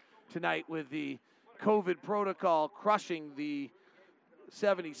here tonight with the COVID protocol crushing the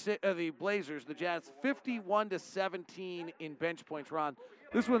the Blazers. The Jazz 51-17 in bench points, Ron.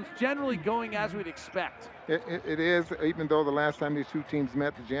 This one's generally going as we'd expect. It is, even though the last time these two teams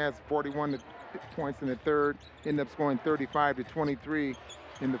met, the Jazz 41 points in the third, ended up scoring 35-23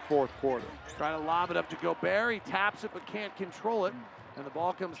 in the fourth quarter. Trying to lob it up to Gobert. He taps it but can't control it. And the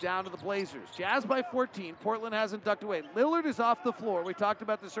ball comes down to the Blazers. Jazz by 14. Portland hasn't ducked away. Lillard is off the floor. We talked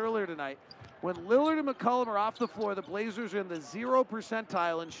about this earlier tonight. When Lillard and McCollum are off the floor, the Blazers are in the 0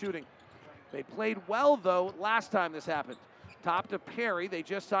 percentile in shooting. They played well, though, last time this happened. Top to Perry. They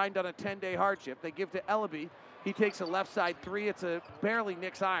just signed on a 10-day hardship. They give to Ellaby. He takes a left side three. It's a barely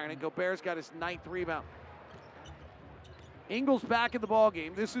Knicks iron, and Gobert's got his 9th rebound. Ingles back in the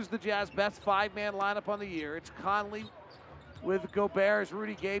ballgame. This is the Jazz best 5-man lineup on the year. It's Conley with Gobert as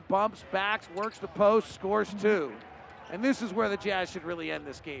Rudy Gay bumps, backs, works the post, scores 2. And this is where the Jazz should really end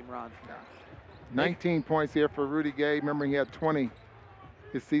this game, Ron. 19 points here for Rudy Gay. Remember, he had 20.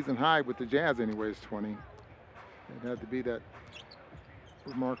 His season high with the Jazz anyways, 20. It had to be that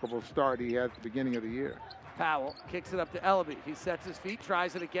remarkable start he had at the beginning of the year. Powell kicks it up to Ellaby. He sets his feet,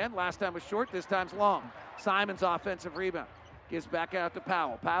 tries it again. Last time was short, this time's long. Simon's offensive rebound. Gives back out to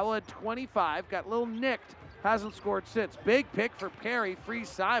Powell. Powell had 25, got a little nicked, hasn't scored since. Big pick for Perry, frees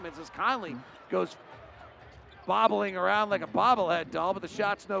Simons as Conley goes bobbling around like a bobblehead doll, but the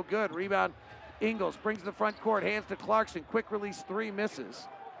shot's no good. Rebound, Ingles brings the front court, hands to Clarkson. Quick release 3, misses.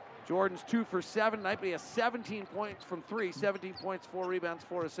 Jordan's 2 for 7 tonight, but he has 17 points from 3, 17 points, 4 rebounds,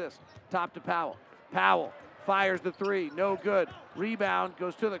 4 assists. Top to Powell. Powell fires the 3, no good. Rebound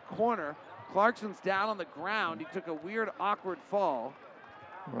goes to the corner. Clarkson's down on the ground. He took a weird, awkward fall.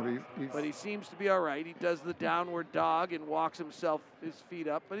 Well, but he seems to be all right. He does the downward dog and walks his feet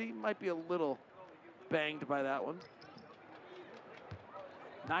up, but he might be a little banged by that one.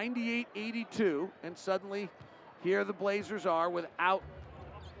 98-82, and suddenly here the Blazers are without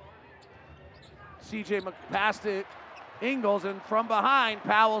CJ pass to Ingles, and from behind,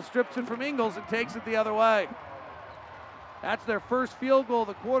 Powell strips it from Ingles and takes it the other way. That's their first field goal of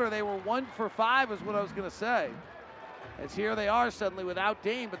the quarter. They were 1 for 5 is what I was going to say. As here they are suddenly without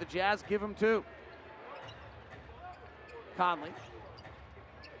Dame, but the Jazz give him 2. Conley.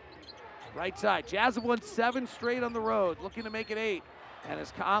 Right side. Jazz have won 7 straight on the road, looking to make it 8. And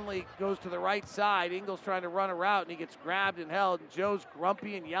as Conley goes to the right side, Ingles trying to run a route, and he gets grabbed and held. And Joe's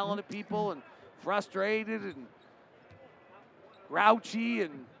grumpy and yelling at people and frustrated and grouchy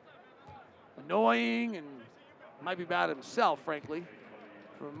and annoying, and might be mad at himself, frankly,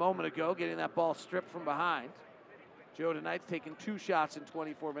 from a moment ago, getting that ball stripped from behind. Joe tonight's taken 2 shots in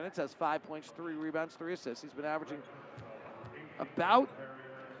 24 minutes, has 5 points, 3 rebounds, 3 assists. He's been averaging about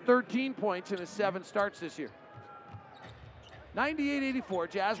 13 points in his 7 starts this year.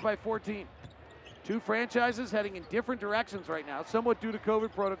 98-84, Jazz by 14. 2 franchises heading in different directions right now, somewhat due to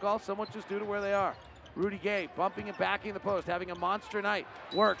COVID protocol, somewhat just due to where they are. Rudy Gay bumping and backing the post, having a monster night.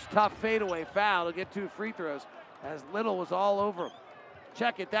 Works, tough fadeaway, foul. He'll get 2 free throws as Little was all over him.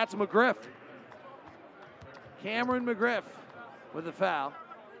 Check it, that's McGriff. Cameron McGriff with the foul.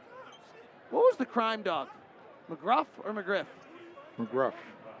 What was the crime dog? McGruff or McGriff? McGruff.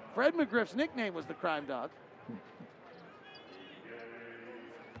 Fred McGriff's nickname was the crime dog.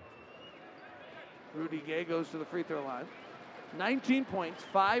 Rudy Gay goes to the free throw line. 19 points,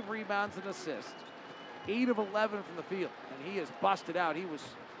 5 rebounds and assists. 8 of 11 from the field, and he is busted out. He was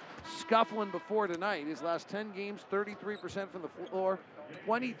scuffling before tonight. His last 10 games, 33% from the floor,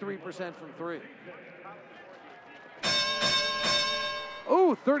 23% from 3.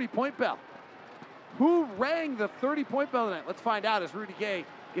 Oh, 30-point bell. Who rang the 30-point bell tonight? Let's find out as Rudy Gay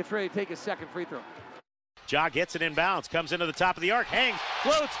gets ready to take his second free throw. Ja gets it inbounds, comes into the top of the arc, hangs,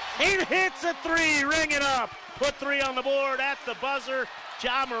 floats, he hits a 3, ring it up. Put 3 on the board at the buzzer.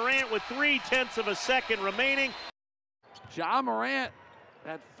 Ja Morant with 0.3 of a second remaining. Ja Morant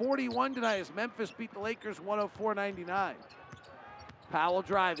at 41 tonight as Memphis beat the Lakers 104-99. Powell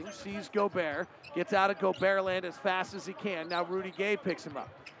driving, sees Gobert, gets out of Gobert land as fast as he can. Now Rudy Gay picks him up.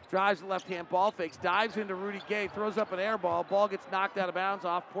 Drives the left-hand ball fakes, dives into Rudy Gay, throws up an air ball. Ball gets knocked out of bounds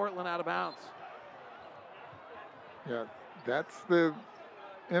off Portland out of bounds. Yeah, that's the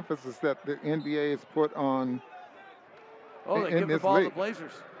emphasis that the NBA has put on. Oh, they give the ball to the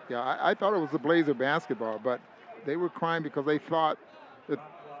Blazers. Yeah, I thought it was the Blazer basketball, but they were crying because they thought that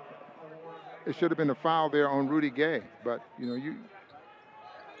it should have been a foul there on Rudy Gay. But,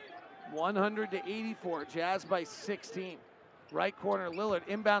 100-84, Jazz by 16. Right corner, Lillard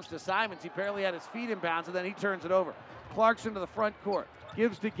inbounds to Simons. He barely had his feet inbounds, and then he turns it over. Clarkson to the front court,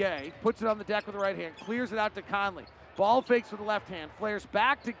 gives to Gay, puts it on the deck with the right hand, clears it out to Conley. Ball fakes with the left hand. Flares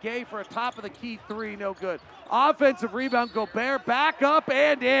back to Gay for a top of the key three. No good. Offensive rebound. Gobert back up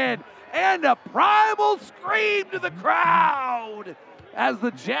and in. And a primal scream to the crowd as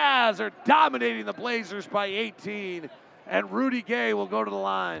the Jazz are dominating the Blazers by 18. And Rudy Gay will go to the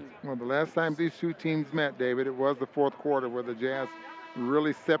line. Well, the last time these two teams met, David, it was the fourth quarter where the Jazz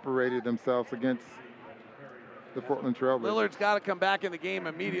really separated themselves against the Portland Trailblazers. Lillard's got to come back in the game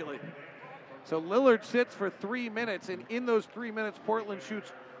immediately. So Lillard sits for 3 minutes, and in those 3 minutes, Portland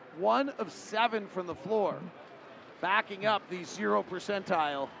shoots 1 of 7 from the floor, backing up the 0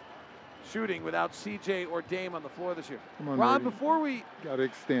 percentile shooting without CJ or Dame on the floor this year. Come on, Ron, Rudy. before we... Got to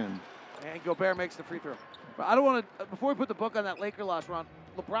extend. And Gobert makes the free throw. But I don't want to... Before we put the book on that Laker loss, Ron,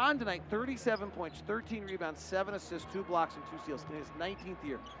 LeBron tonight, 37 points, 13 rebounds, 7 assists, 2 blocks, and 2 steals in his 19th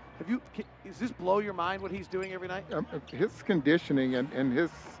year. Does this blow your mind what he's doing every night? His conditioning and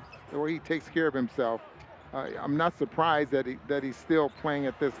the way he takes care of himself, I'm not surprised that he's still playing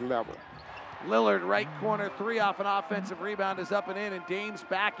at this level. Lillard, right corner, 3 off an offensive rebound is up and in, and Dame's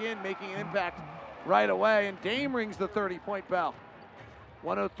back in, making an impact right away, and Dame rings the 30-point bell.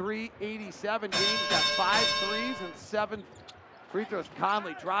 103-87, Dame's got 5 threes and 7 free throws.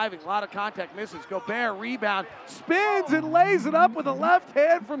 Conley driving, a lot of contact, misses. Gobert, rebound, spins and lays it up with a left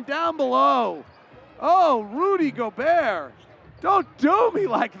hand from down below. Oh, Rudy Gobert, don't do me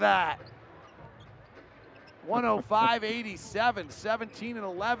like that. 105-87, 17 and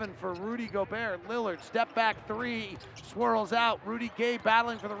 11 for Rudy Gobert. Lillard, step back 3, swirls out. Rudy Gay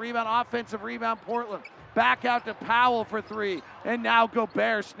battling for the rebound, offensive rebound, Portland. Back out to Powell for 3, and now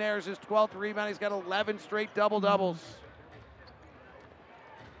Gobert snares his 12th rebound. He's got 11 straight double-doubles.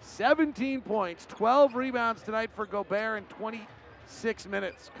 17 points, 12 rebounds tonight for Gobert in 26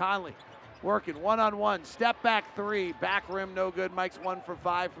 minutes. Conley working one-on-one, step back 3, back rim no good. Mike's 1 for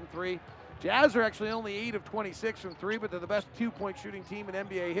 5 from 3. Jazz are actually only 8 of 26 from 3, but they're the best 2-point shooting team in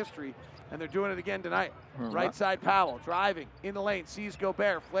NBA history, and they're doing it again tonight. Right side Powell, driving in the lane, sees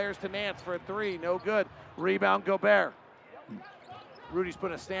Gobert, flares to Nance for a 3, no good. Rebound Gobert. Rudy's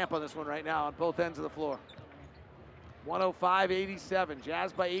putting a stamp on this one right now on both ends of the floor. 105-87,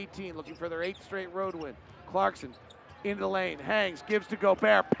 Jazz by 18, looking for their 8th straight road win. Clarkson into the lane, hangs, gives to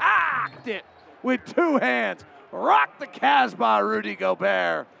Gobert, packed it with 2 hands. Rocked the Casbah, Rudy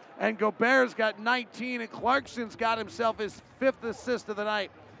Gobert. And Gobert's got 19, and Clarkson's got himself his 5th assist of the night.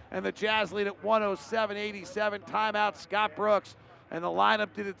 And the Jazz lead at 107-87. Timeout, Scott Brooks. And the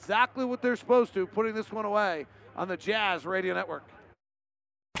lineup did exactly what they're supposed to, putting this one away on the Jazz Radio Network.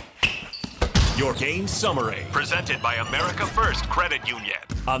 Your game summary, presented by America First Credit Union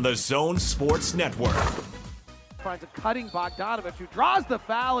on the Zone Sports Network. Finds a cutting Bogdanovich who draws the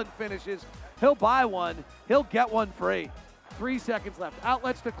foul and finishes. He'll buy one. He'll get one free. 3 seconds left.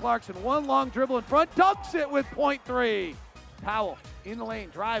 Outlets to Clarkson. 1 long dribble in front. Dunks it with .3. Powell in the lane,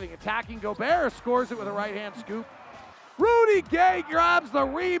 driving, attacking. Gobert scores it with a right-hand scoop. Rudy Gay grabs the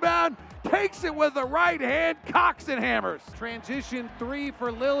rebound, takes it with the right hand, cocks and hammers. Transition 3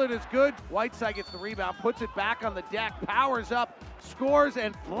 for Lillard is good. Whiteside gets the rebound, puts it back on the deck, powers up, scores,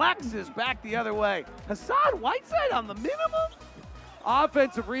 and flexes back the other way. Hassan Whiteside on the minimum?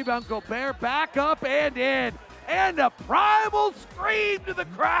 Offensive rebound, Gobert back up and in. And a primal scream to the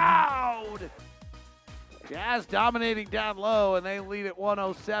crowd. Jazz dominating down low, and they lead at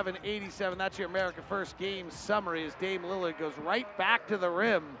 107-87. That's your America First game summary as Dame Lillard goes right back to the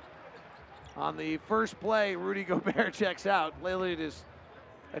rim. On the first play, Rudy Gobert checks out. Lillard is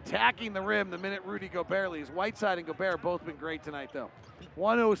attacking the rim the minute Rudy Gobert leaves. Whiteside and Gobert both been great tonight, though.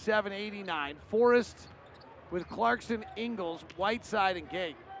 107-89. Forrest with Clarkson, Ingles, Whiteside, and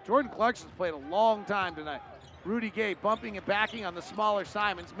Gay. Jordan Clarkson's played a long time tonight. Rudy Gay bumping and backing on the smaller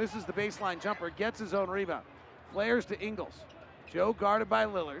Simons, misses the baseline jumper, gets his own rebound. Flares to Ingles. Joe guarded by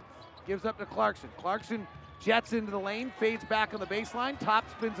Lillard, gives up to Clarkson. Clarkson jets into the lane, fades back on the baseline, top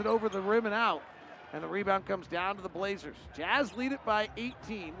spins it over the rim and out. And the rebound comes down to the Blazers. Jazz lead it by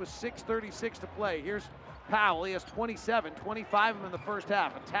 18 with 6:36 to play. Here's Powell, he has 27, 25 of them in the first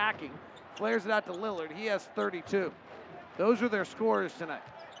half. Attacking, flares it out to Lillard, he has 32. Those are their scores tonight.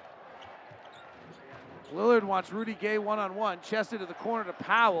 Lillard wants Rudy Gay one-on-one, chested to the corner to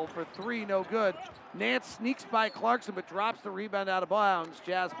Powell for 3, no good. Nance sneaks by Clarkson but drops the rebound out of bounds.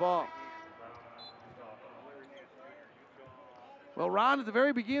 Jazz ball. Well, Ron, at the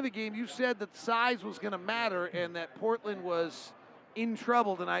very beginning of the game, you said that size was going to matter and that Portland was in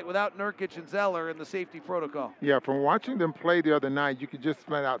trouble tonight without Nurkic and Zeller in the safety protocol. Yeah, from watching them play the other night, you could just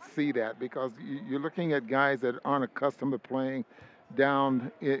flat out see that because you're looking at guys that aren't accustomed to playing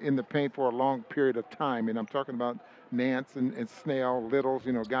down in the paint for a long period of time. And I'm talking about Nance and Snell, Littles,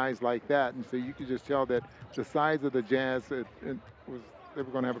 guys like that. And so you could just tell that the size of the Jazz, they were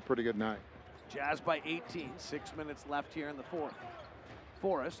going to have a pretty good night. Jazz by 18, 6 minutes left here in the fourth.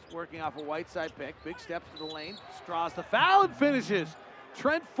 Forrest working off a Whiteside pick, big steps to the lane, draws the foul and finishes.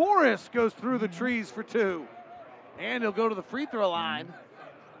 Trent Forrest goes through the trees for 2. And he'll go to the free throw line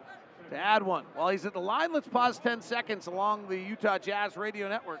to add one. While he's at the line, let's pause 10 seconds along the Utah Jazz Radio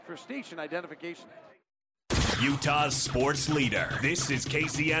Network for station identification. Utah's sports leader. This is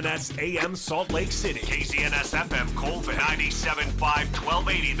KZNS AM Salt Lake City. KZNS FM Colvin. 97.5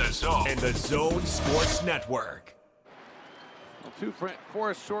 1280 The Zone. And the Zone Sports Network. Well,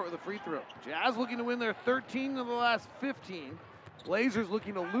 Forrest short with a free throw. Jazz looking to win their 13 of the last 15. Blazers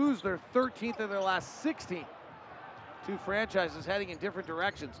looking to lose their 13th of their last 16. Two franchises heading in different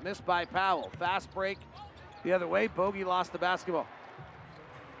directions. Missed by Powell. Fast break the other way. Bogey lost the basketball.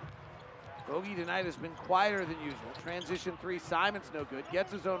 Bogey tonight has been quieter than usual. Transition 3, Simon's no good.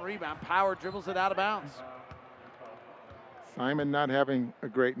 Gets his own rebound. Power dribbles it out of bounds. Simon not having a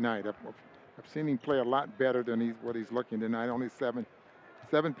great night. I've seen him play a lot better than what he's looking tonight. Only 7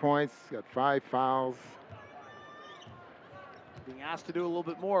 points, got 5 fouls. Being asked to do a little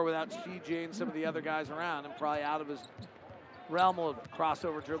bit more without CJ and some of the other guys around, and probably out of his realm of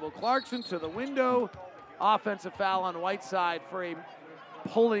crossover dribble. Clarkson to the window. Offensive foul on Whiteside for a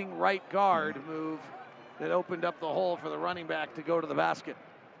pulling right guard move that opened up the hole for the running back to go to the basket.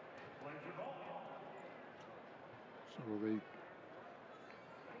 So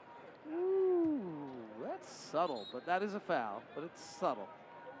that's subtle, but that is a foul, but it's subtle.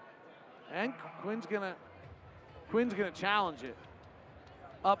 And Quinn's gonna challenge it.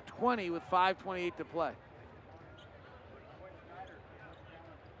 Up 20 with 5:28 to play.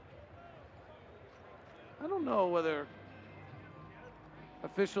 I don't know whether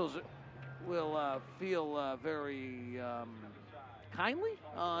officials will feel very kindly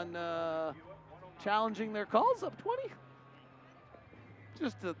on challenging their calls up 20.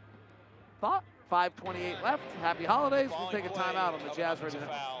 Just a thought. 5:28 left. Happy holidays. We'll take a timeout on the Jazz Radio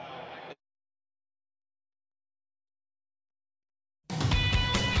Network.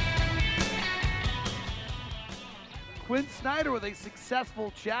 Quinn Snyder with a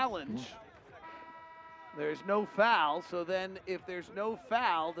successful challenge. There's no foul, so then if there's no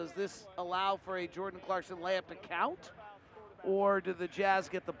foul, does this allow for a Jordan Clarkson layup to count? Or do the Jazz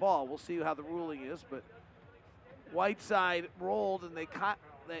get the ball? We'll see how the ruling is, but Whiteside rolled and it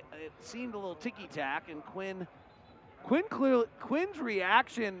seemed a little ticky-tack, and Quinn's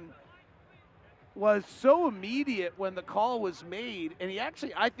reaction was so immediate when the call was made, and he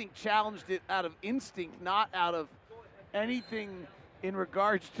actually, I think, challenged it out of instinct, not out of anything in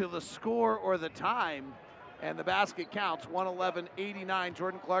regards to the score or the time, and the basket counts. 111-89.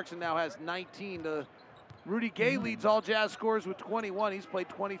 Jordan Clarkson now has 19. Rudy Gay leads all Jazz scorers with 21. He's played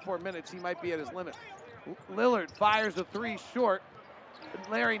 24 minutes. He might be at his limit. Lillard fires a 3 short.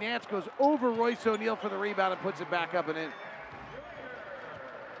 Larry Nance goes over Royce O'Neal for the rebound and puts it back up and in.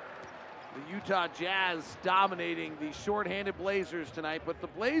 The Utah Jazz dominating the shorthanded Blazers tonight, but the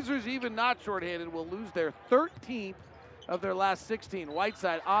Blazers, even not shorthanded, will lose their 13th of their last 16.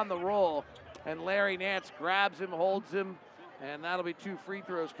 Whiteside on the roll, and Larry Nance grabs him, holds him, and that'll be 2 free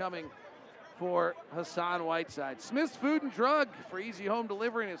throws coming for Hassan Whiteside. Smith's Food and Drug for easy home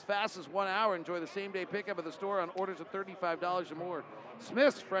delivery in as fast as 1 hour. Enjoy the same-day pickup at the store on orders of $35 or more.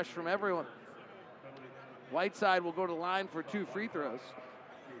 Smith's, fresh from everyone. Whiteside will go to the line for 2 free throws.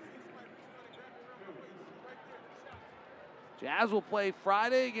 Jazz will play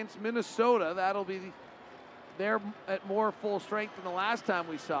Friday against Minnesota. That'll be they're at more full strength than the last time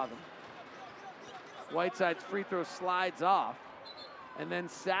we saw them. Whiteside's free throw slides off. And then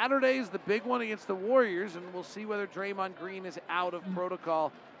Saturday is the big one against the Warriors, and we'll see whether Draymond Green is out of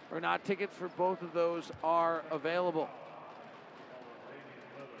protocol or not. Tickets for both of those are available.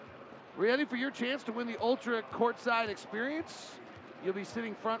 Ready for your chance to win the Ultra Courtside Experience? You'll be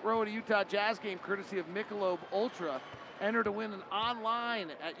sitting front row at a Utah Jazz game courtesy of Michelob Ultra. Enter to win an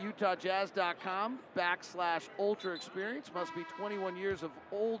online at utahjazz.com/Ultra Experience. Must be 21 years of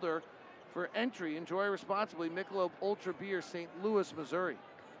older for entry. Enjoy responsibly. Michelob Ultra Beer, St. Louis, Missouri.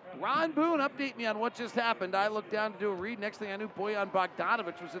 Ron Boone, update me on what just happened. I looked down to do a read. Next thing I knew, Bojan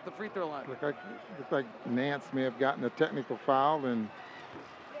Bogdanovic was at the free throw line. Looked like Nance may have gotten a technical foul, and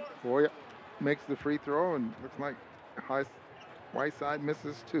Boy makes the free throw, and looks like Whiteside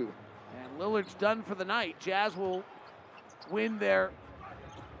misses 2. And Lillard's done for the night. Jazz will win their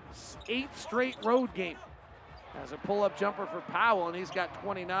 8th straight road game. As a pull-up jumper for Powell, and he's got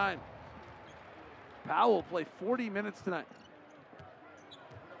 29. Powell will play 40 minutes tonight.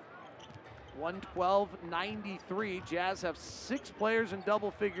 112-93. Jazz have 6 players in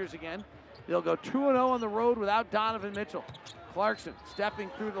double figures again. They'll go 2-0 on the road without Donovan Mitchell. Clarkson stepping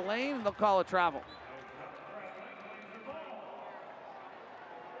through the lane, and they'll call a travel.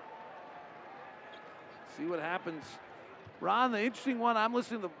 See what happens. Ron, the interesting one, I'm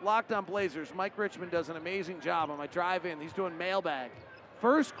listening to Locked On Blazers. Mike Richmond does an amazing job on my drive in. He's doing mailbag.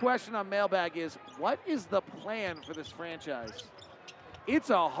 First question on mailbag is, what is the plan for this franchise?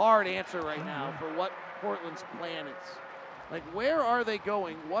 It's a hard answer right now for what Portland's plan is. Like, where are they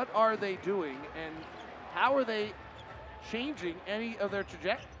going? What are they doing? And how are they changing any of their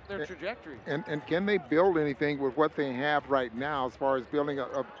trajectory? And can they build anything with what they have right now as far as building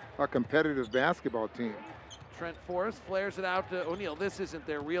a competitive basketball team? Trent Forrest flares it out to O'Neal. This isn't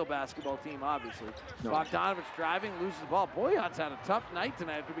their real basketball team, obviously. No. Bogdanovich driving, loses the ball. Boyan's had a tough night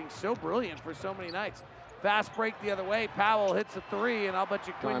tonight after being so brilliant for so many nights. Fast break the other way. Powell hits a 3, and I'll bet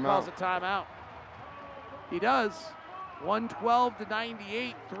you Quinn calls a timeout. He does.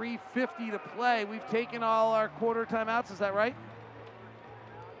 112-98, 3:50 to play. We've taken all our quarter timeouts, is that right?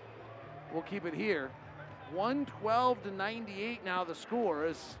 We'll keep it here. 112-98 now the score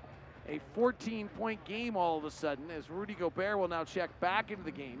is a 14-point game all of a sudden, as Rudy Gobert will now check back into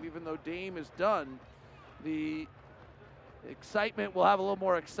the game. Even though Dame is done, the excitement will have a little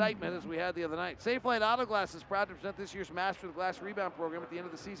more excitement as we had the other night. Safelite Auto Glass is proud to present this year's Master of the Glass Rebound program at the end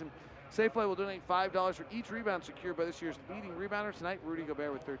of the season. Safelite will donate $5 for each rebound secured by this year's leading rebounder. Tonight, Rudy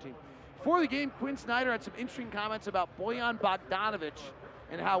Gobert with 13. Before the game, Quinn Snyder had some interesting comments about Bojan Bogdanovic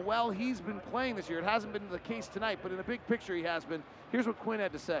and how well he's been playing this year. It hasn't been the case tonight, but in the big picture he has been. Here's what Quinn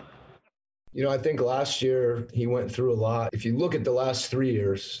had to say. You know, I think last year he went through a lot. If you look at the last 3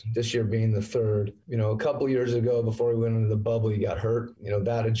 years, this year being the third, you know, a couple years ago before he went into the bubble, he got hurt. You know,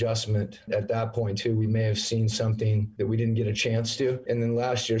 that adjustment at that point too, we may have seen something that we didn't get a chance to. And then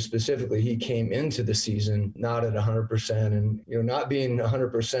last year specifically, he came into the season not at 100%. And, you know, not being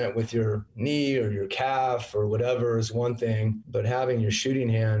 100% with your knee or your calf or whatever is one thing, but having your shooting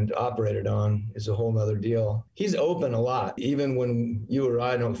hand operated on is a whole nother deal. He's open a lot. Even when you or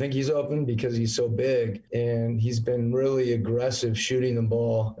I don't think he's open because he's so big, and he's been really aggressive shooting the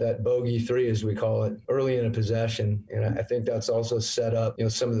ball, that bogey 3 as we call it, early in a possession. And I think that's also set up, you know,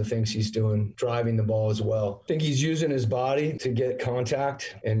 some of the things he's doing, driving the ball as well. I think he's using his body to get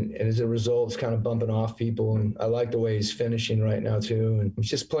contact, and as a result, it's kind of bumping off people. And I like the way he's finishing right now too, and he's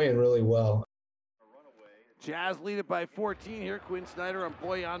just playing really well. Jazz lead it by 14 here. Quinn Snyder on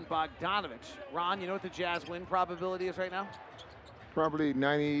Bojan Bogdanovic. Ron, you know what the Jazz win probability is right now? Probably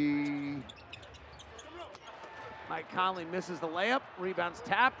 90. Mike Conley misses the layup. Rebounds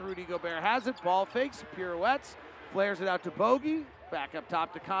tapped. Rudy Gobert has it. Ball fakes, pirouettes, flares it out to Bogey. Back up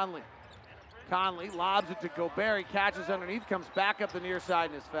top to Conley. Conley lobs it to Gobert. He catches underneath, comes back up the near side,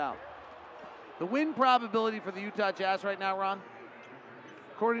 and is fouled. The win probability for the Utah Jazz right now, Ron,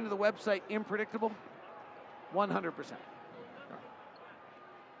 according to the website Impredictable, 100%.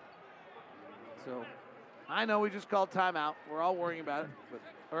 So I know we just called timeout. We're all worrying about it, but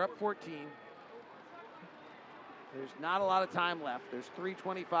we're up 14. There's not a lot of time left. There's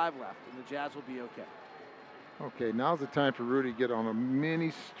 3:25 left, and the Jazz will be okay. Okay, now's the time for Rudy to get on a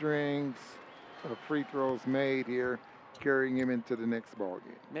mini strings of free throws made here, carrying him into the next ball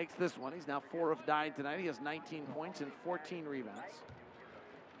game. Makes this one. He's now 4 of 9 tonight. He has 19 points and 14 rebounds.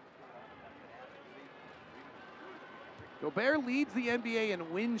 Gobert leads the NBA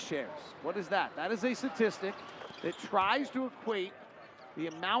in win shares. What is that? That is a statistic that tries to equate the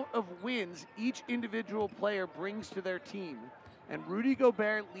amount of wins each individual player brings to their team. And Rudy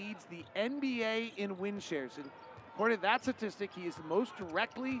Gobert leads the NBA in win shares. And according to that statistic, he is the most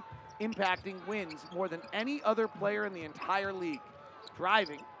directly impacting wins more than any other player in the entire league.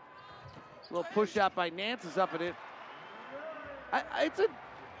 Driving. A little push out by Nance is up at it.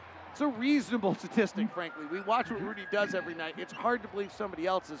 It's a reasonable statistic, frankly. We watch what Rudy does every night. It's hard to believe somebody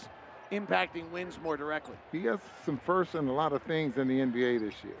else is impacting wins more directly. He has some firsts in a lot of things in the NBA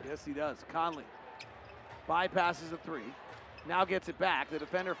this year. Yes, he does. Conley bypasses a 3. Now gets it back. The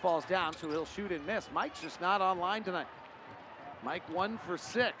defender falls down, so he'll shoot and miss. Mike's just not online tonight. Mike 1 for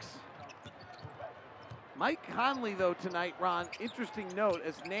 6. Mike Conley, though, tonight, Ron, interesting note,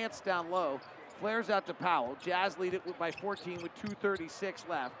 as Nance down low, flares out to Powell. Jazz lead it by 14 with 2:36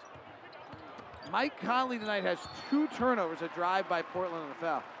 left. Mike Conley tonight has 2 turnovers, a drive by Portland and a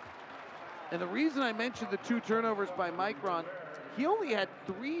foul. And the reason I mentioned the 2 turnovers by Mike, Ron, he only had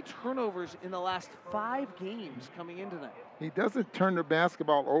 3 turnovers in the last 5 games coming in tonight. He doesn't turn the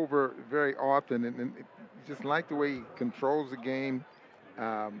basketball over very often, and just like the way he controls the game,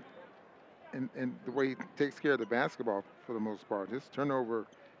 and the way he takes care of the basketball for the most part. His turnover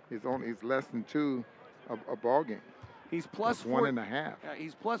He's less than 2 a ball game. He's plus 1.5.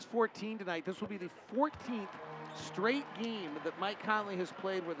 He's plus 14 tonight. This will be the 14th straight game that Mike Conley has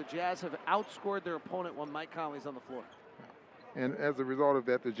played where the Jazz have outscored their opponent when Mike Conley's on the floor. And as a result of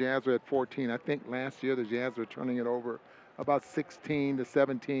that, the Jazz were at 14. I think last year the Jazz were turning it over about 16 to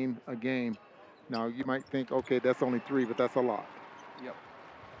 17 a game. Now you might think, okay, that's only 3, but that's a lot. Yep.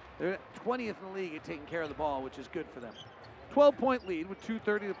 They're 20th in the league at taking care of the ball, which is good for them. 12-point lead with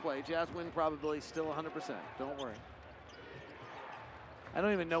 2:30 to play. Jazz win probability still 100%. Don't worry. I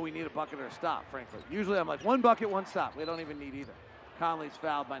don't even know we need a bucket or a stop, frankly. Usually I'm like, 1 bucket, 1 stop. We don't even need either. Conley's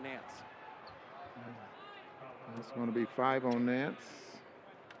fouled by Nance. It's going to be 5 on Nance.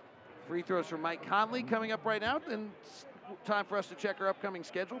 Free throws from Mike Conley coming up right now. And it's time for us to check our upcoming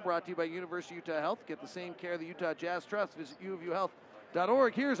schedule, brought to you by University of Utah Health. Get the same care the Utah Jazz trust. Visit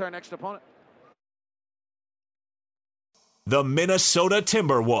uofuhealth.org. Here's our next opponent. The Minnesota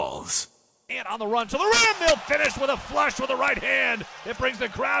Timberwolves. And on the run to the rim, they'll finish with a flush with the right hand. It brings the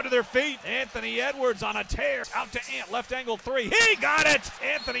crowd to their feet. Anthony Edwards on a tear. Out to Ant, left angle 3. He got it!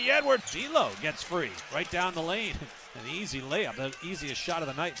 Anthony Edwards. D'Lo gets free. Right down the lane. An easy layup, the easiest shot of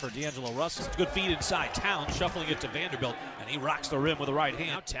the night for D'Angelo Russell. Good feed inside. Towns shuffling it to Vanderbilt, and he rocks the rim with the right hand.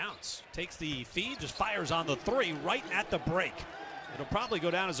 Now Towns takes the feed, just fires on the 3 right at the break. It'll probably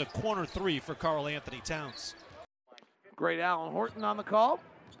go down as a corner 3 for Karl Anthony Towns. Great Alan Horton on the call.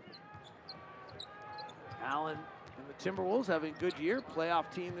 Allen and the Timberwolves having a good year,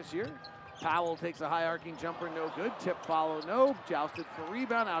 playoff team this year. Powell takes a high arcing jumper, no good. Tip follow, no. Jousted for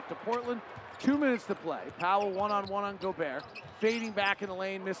rebound, out to Portland. 2 minutes to play. Powell one-on-one on Gobert. Fading back in the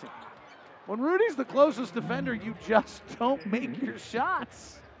lane, missing. When Rudy's the closest defender, you just don't make your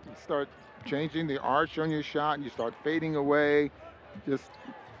shots. You start changing the arch on your shot, and you start fading away. Just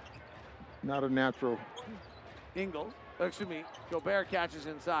not a natural. Gobert catches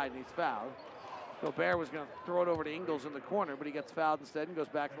inside, and he's fouled. Gobert was going to throw it over to Ingles in the corner, but he gets fouled instead and goes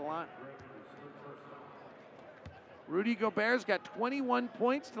back to the line. Rudy Gobert's got 21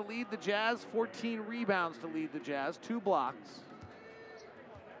 points to lead the Jazz, 14 rebounds to lead the Jazz, 2 blocks.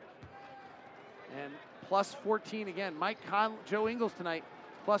 And plus 14 again. Joe Ingles tonight,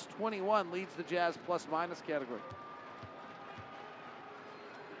 plus 21, leads the Jazz plus-minus category.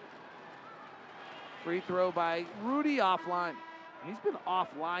 Free throw by Rudy offline. He's been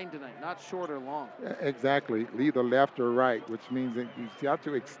offline tonight, not short or long. Exactly, either left or right, which means that he's got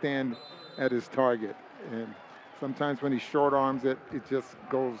to extend at his target. And sometimes when he short arms it, it just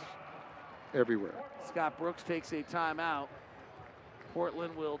goes everywhere. Scott Brooks takes a timeout.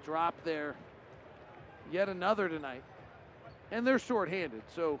 Portland will drop their yet another tonight. And they're shorthanded,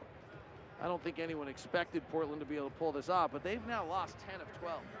 so I don't think anyone expected Portland to be able to pull this off, but they've now lost 10 of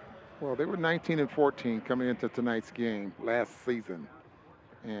 12. Well, they were 19-14 coming into tonight's game last season,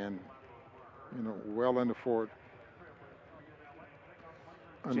 and well under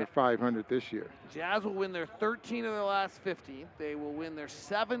 500 this year. Jazz will win their 13 of their last 15. They will win their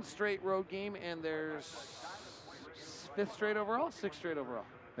 7th straight road game and their 6th straight overall.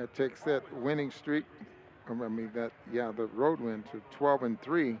 That takes that winning streak. The road win to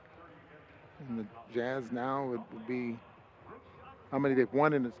 12-3, and the Jazz now would be. How many they've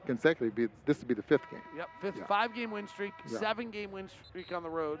won in consecutively? This would be the 5th game. Yep, 5-game win streak, 7-game win streak on the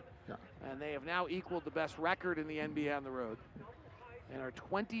road. Yeah. And they have now equaled the best record in the NBA on the road. And are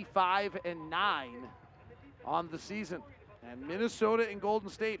 25-9 on the season. And Minnesota and Golden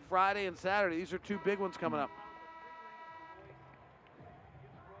State Friday and Saturday. These are 2 big ones coming up.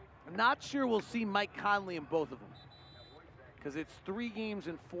 I'm not sure we'll see Mike Conley in both of them, because it's 3 games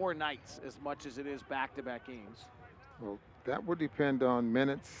in 4 nights as much as it is back-to-back games. Well, that would depend on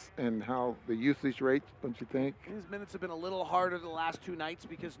minutes and how the usage rate, don't you think? His minutes have been a little harder the last 2 nights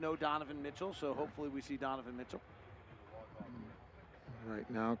because no Donovan Mitchell, so hopefully we see Donovan Mitchell. Right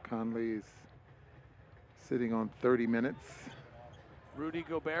now, Conley is sitting on 30 minutes. Rudy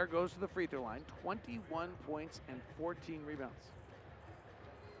Gobert goes to the free throw line, 21 points and 14 rebounds.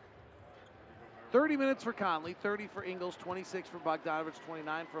 30 minutes for Conley, 30 for Ingles, 26 for Bogdanovich,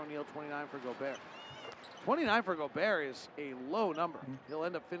 29 for O'Neal, 29 for Gobert. 29 for Gobert is a low number. He'll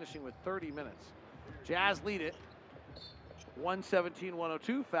end up finishing with 30 minutes. Jazz lead it,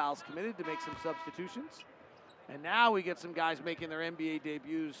 117-102. Fouls committed to make some substitutions. And now we get some guys making their NBA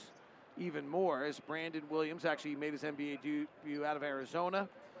debuts even more, as Brandon Williams actually made his NBA debut out of Arizona.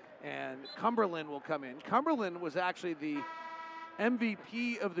 And Cumberland will come in. Cumberland was actually the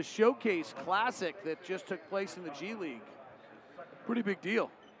MVP of the Showcase Classic that just took place in the G League. Pretty big deal.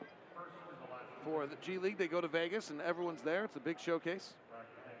 For the G League, they go to Vegas and everyone's there. It's a big showcase.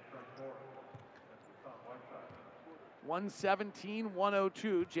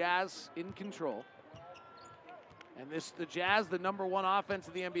 117-102, Jazz in control. And the Jazz, the number one offense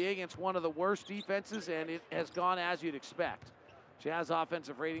in the NBA against one of the worst defenses, and it has gone as you'd expect. Jazz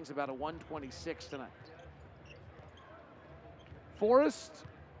offensive ratings about a 126 tonight. Forrest,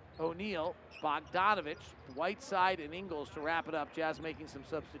 O'Neal, Bogdanovich, Whiteside, and Ingles to wrap it up. Jazz making some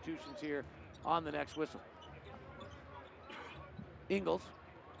substitutions here on the next whistle. Ingles.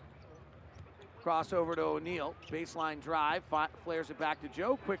 Crossover to O'Neal. Baseline drive. Flares it back to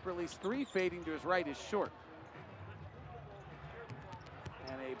Joe. Quick release three. Fading to his right is short.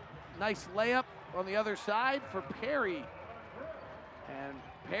 And a nice layup on the other side for Perry. And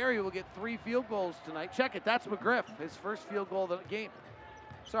Perry will get 3 field goals tonight. Check it. That's McGriff. His first field goal of the game.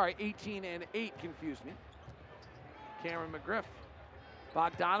 Sorry, 18 and 8 confused me. Cameron McGriff.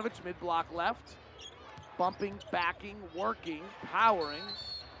 Bogdanovich, mid-block left. Bumping, backing, working, powering,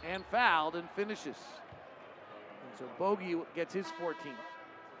 and fouled and finishes. And so Bogey gets his 14th.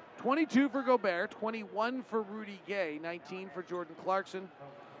 22 for Gobert, 21 for Rudy Gay, 19 for Jordan Clarkson.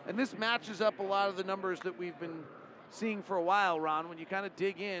 And this matches up a lot of the numbers that we've been seeing for a while, Ron. When you kind of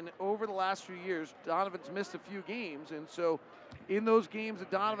dig in, over the last few years, Donovan's missed a few games. And so in those games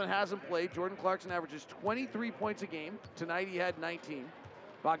that Donovan hasn't played, Jordan Clarkson averages 23 points a game. Tonight he had 19.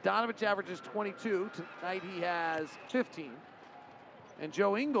 Bogdanovich averages 22. Tonight he has 15. And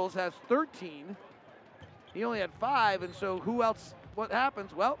Joe Ingles has 13. He only had 5, and so who else? What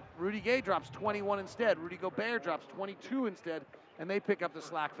happens? Well, Rudy Gay drops 21 instead. Rudy Gobert drops 22 instead, and they pick up the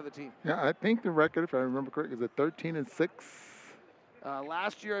slack for the team. Yeah, I think the record, if I remember correctly, is 13-6.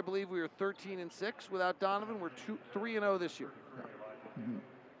 Last year, I believe we were 13-6 without Donovan. We're 3-0 this year. Mm-hmm.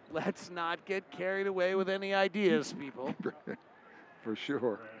 Let's not get carried away with any ideas, people. For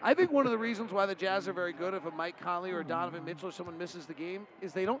sure. I think one of the reasons why the Jazz are very good if a Mike Conley or a Donovan Mitchell or someone misses the game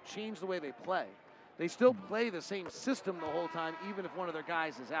is they don't change the way they play. They still play the same system the whole time, even if one of their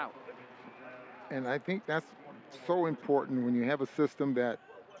guys is out. And I think that's so important when you have a system that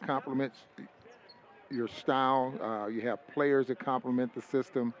complements your style. You have players that complement the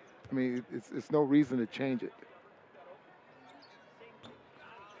system. I mean, it's no reason to change it.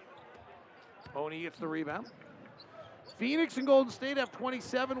 Oni gets the rebound. Phoenix and Golden State have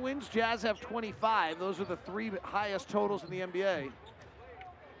 27 wins. Jazz have 25. Those are the 3 highest totals in the NBA.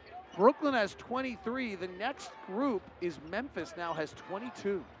 Brooklyn has 23. The next group is Memphis, now has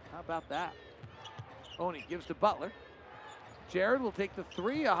 22. How about that? Oni gives to Butler. Jared will take the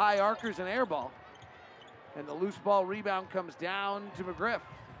 3, a high arcers and air ball. And the loose ball rebound comes down to McGriff.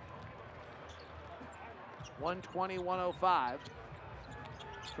 120-105.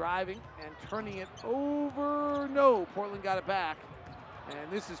 Driving and turning it over. No, Portland got it back.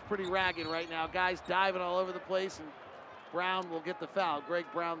 And this is pretty ragged right now. Guys diving all over the place, and Brown will get the foul. Greg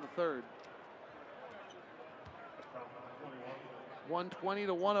Brown III.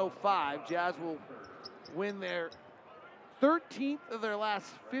 120-105. Jazz will win their 13th of their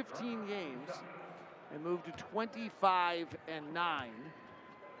last 15 games and move to 25-9.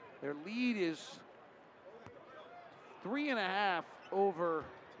 Their lead is 3.5 over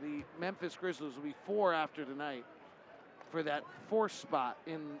the Memphis Grizzlies. Will be 4 after tonight for that 4th spot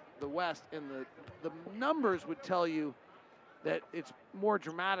in the West. And the numbers would tell you that it's more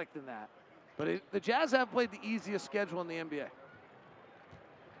dramatic than that. But the Jazz have played the easiest schedule in the NBA.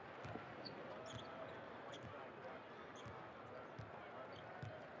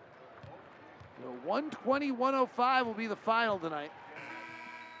 So 120-105 will be the final tonight.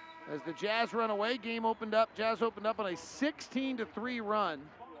 As the Jazz run away, Jazz opened up on a 16-3 run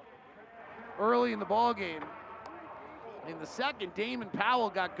early in the ball game. In the second, Damon Powell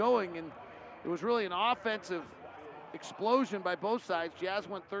got going, and it was really an offensive explosion by both sides. Jazz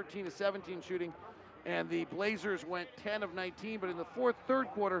went 13-17 shooting, and the Blazers went 10 of 19. But in the third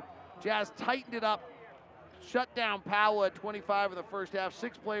quarter, Jazz tightened it up, shut down Powell at 25 in the first half.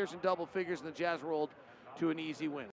 6 players in double figures, and the Jazz rolled to an easy win.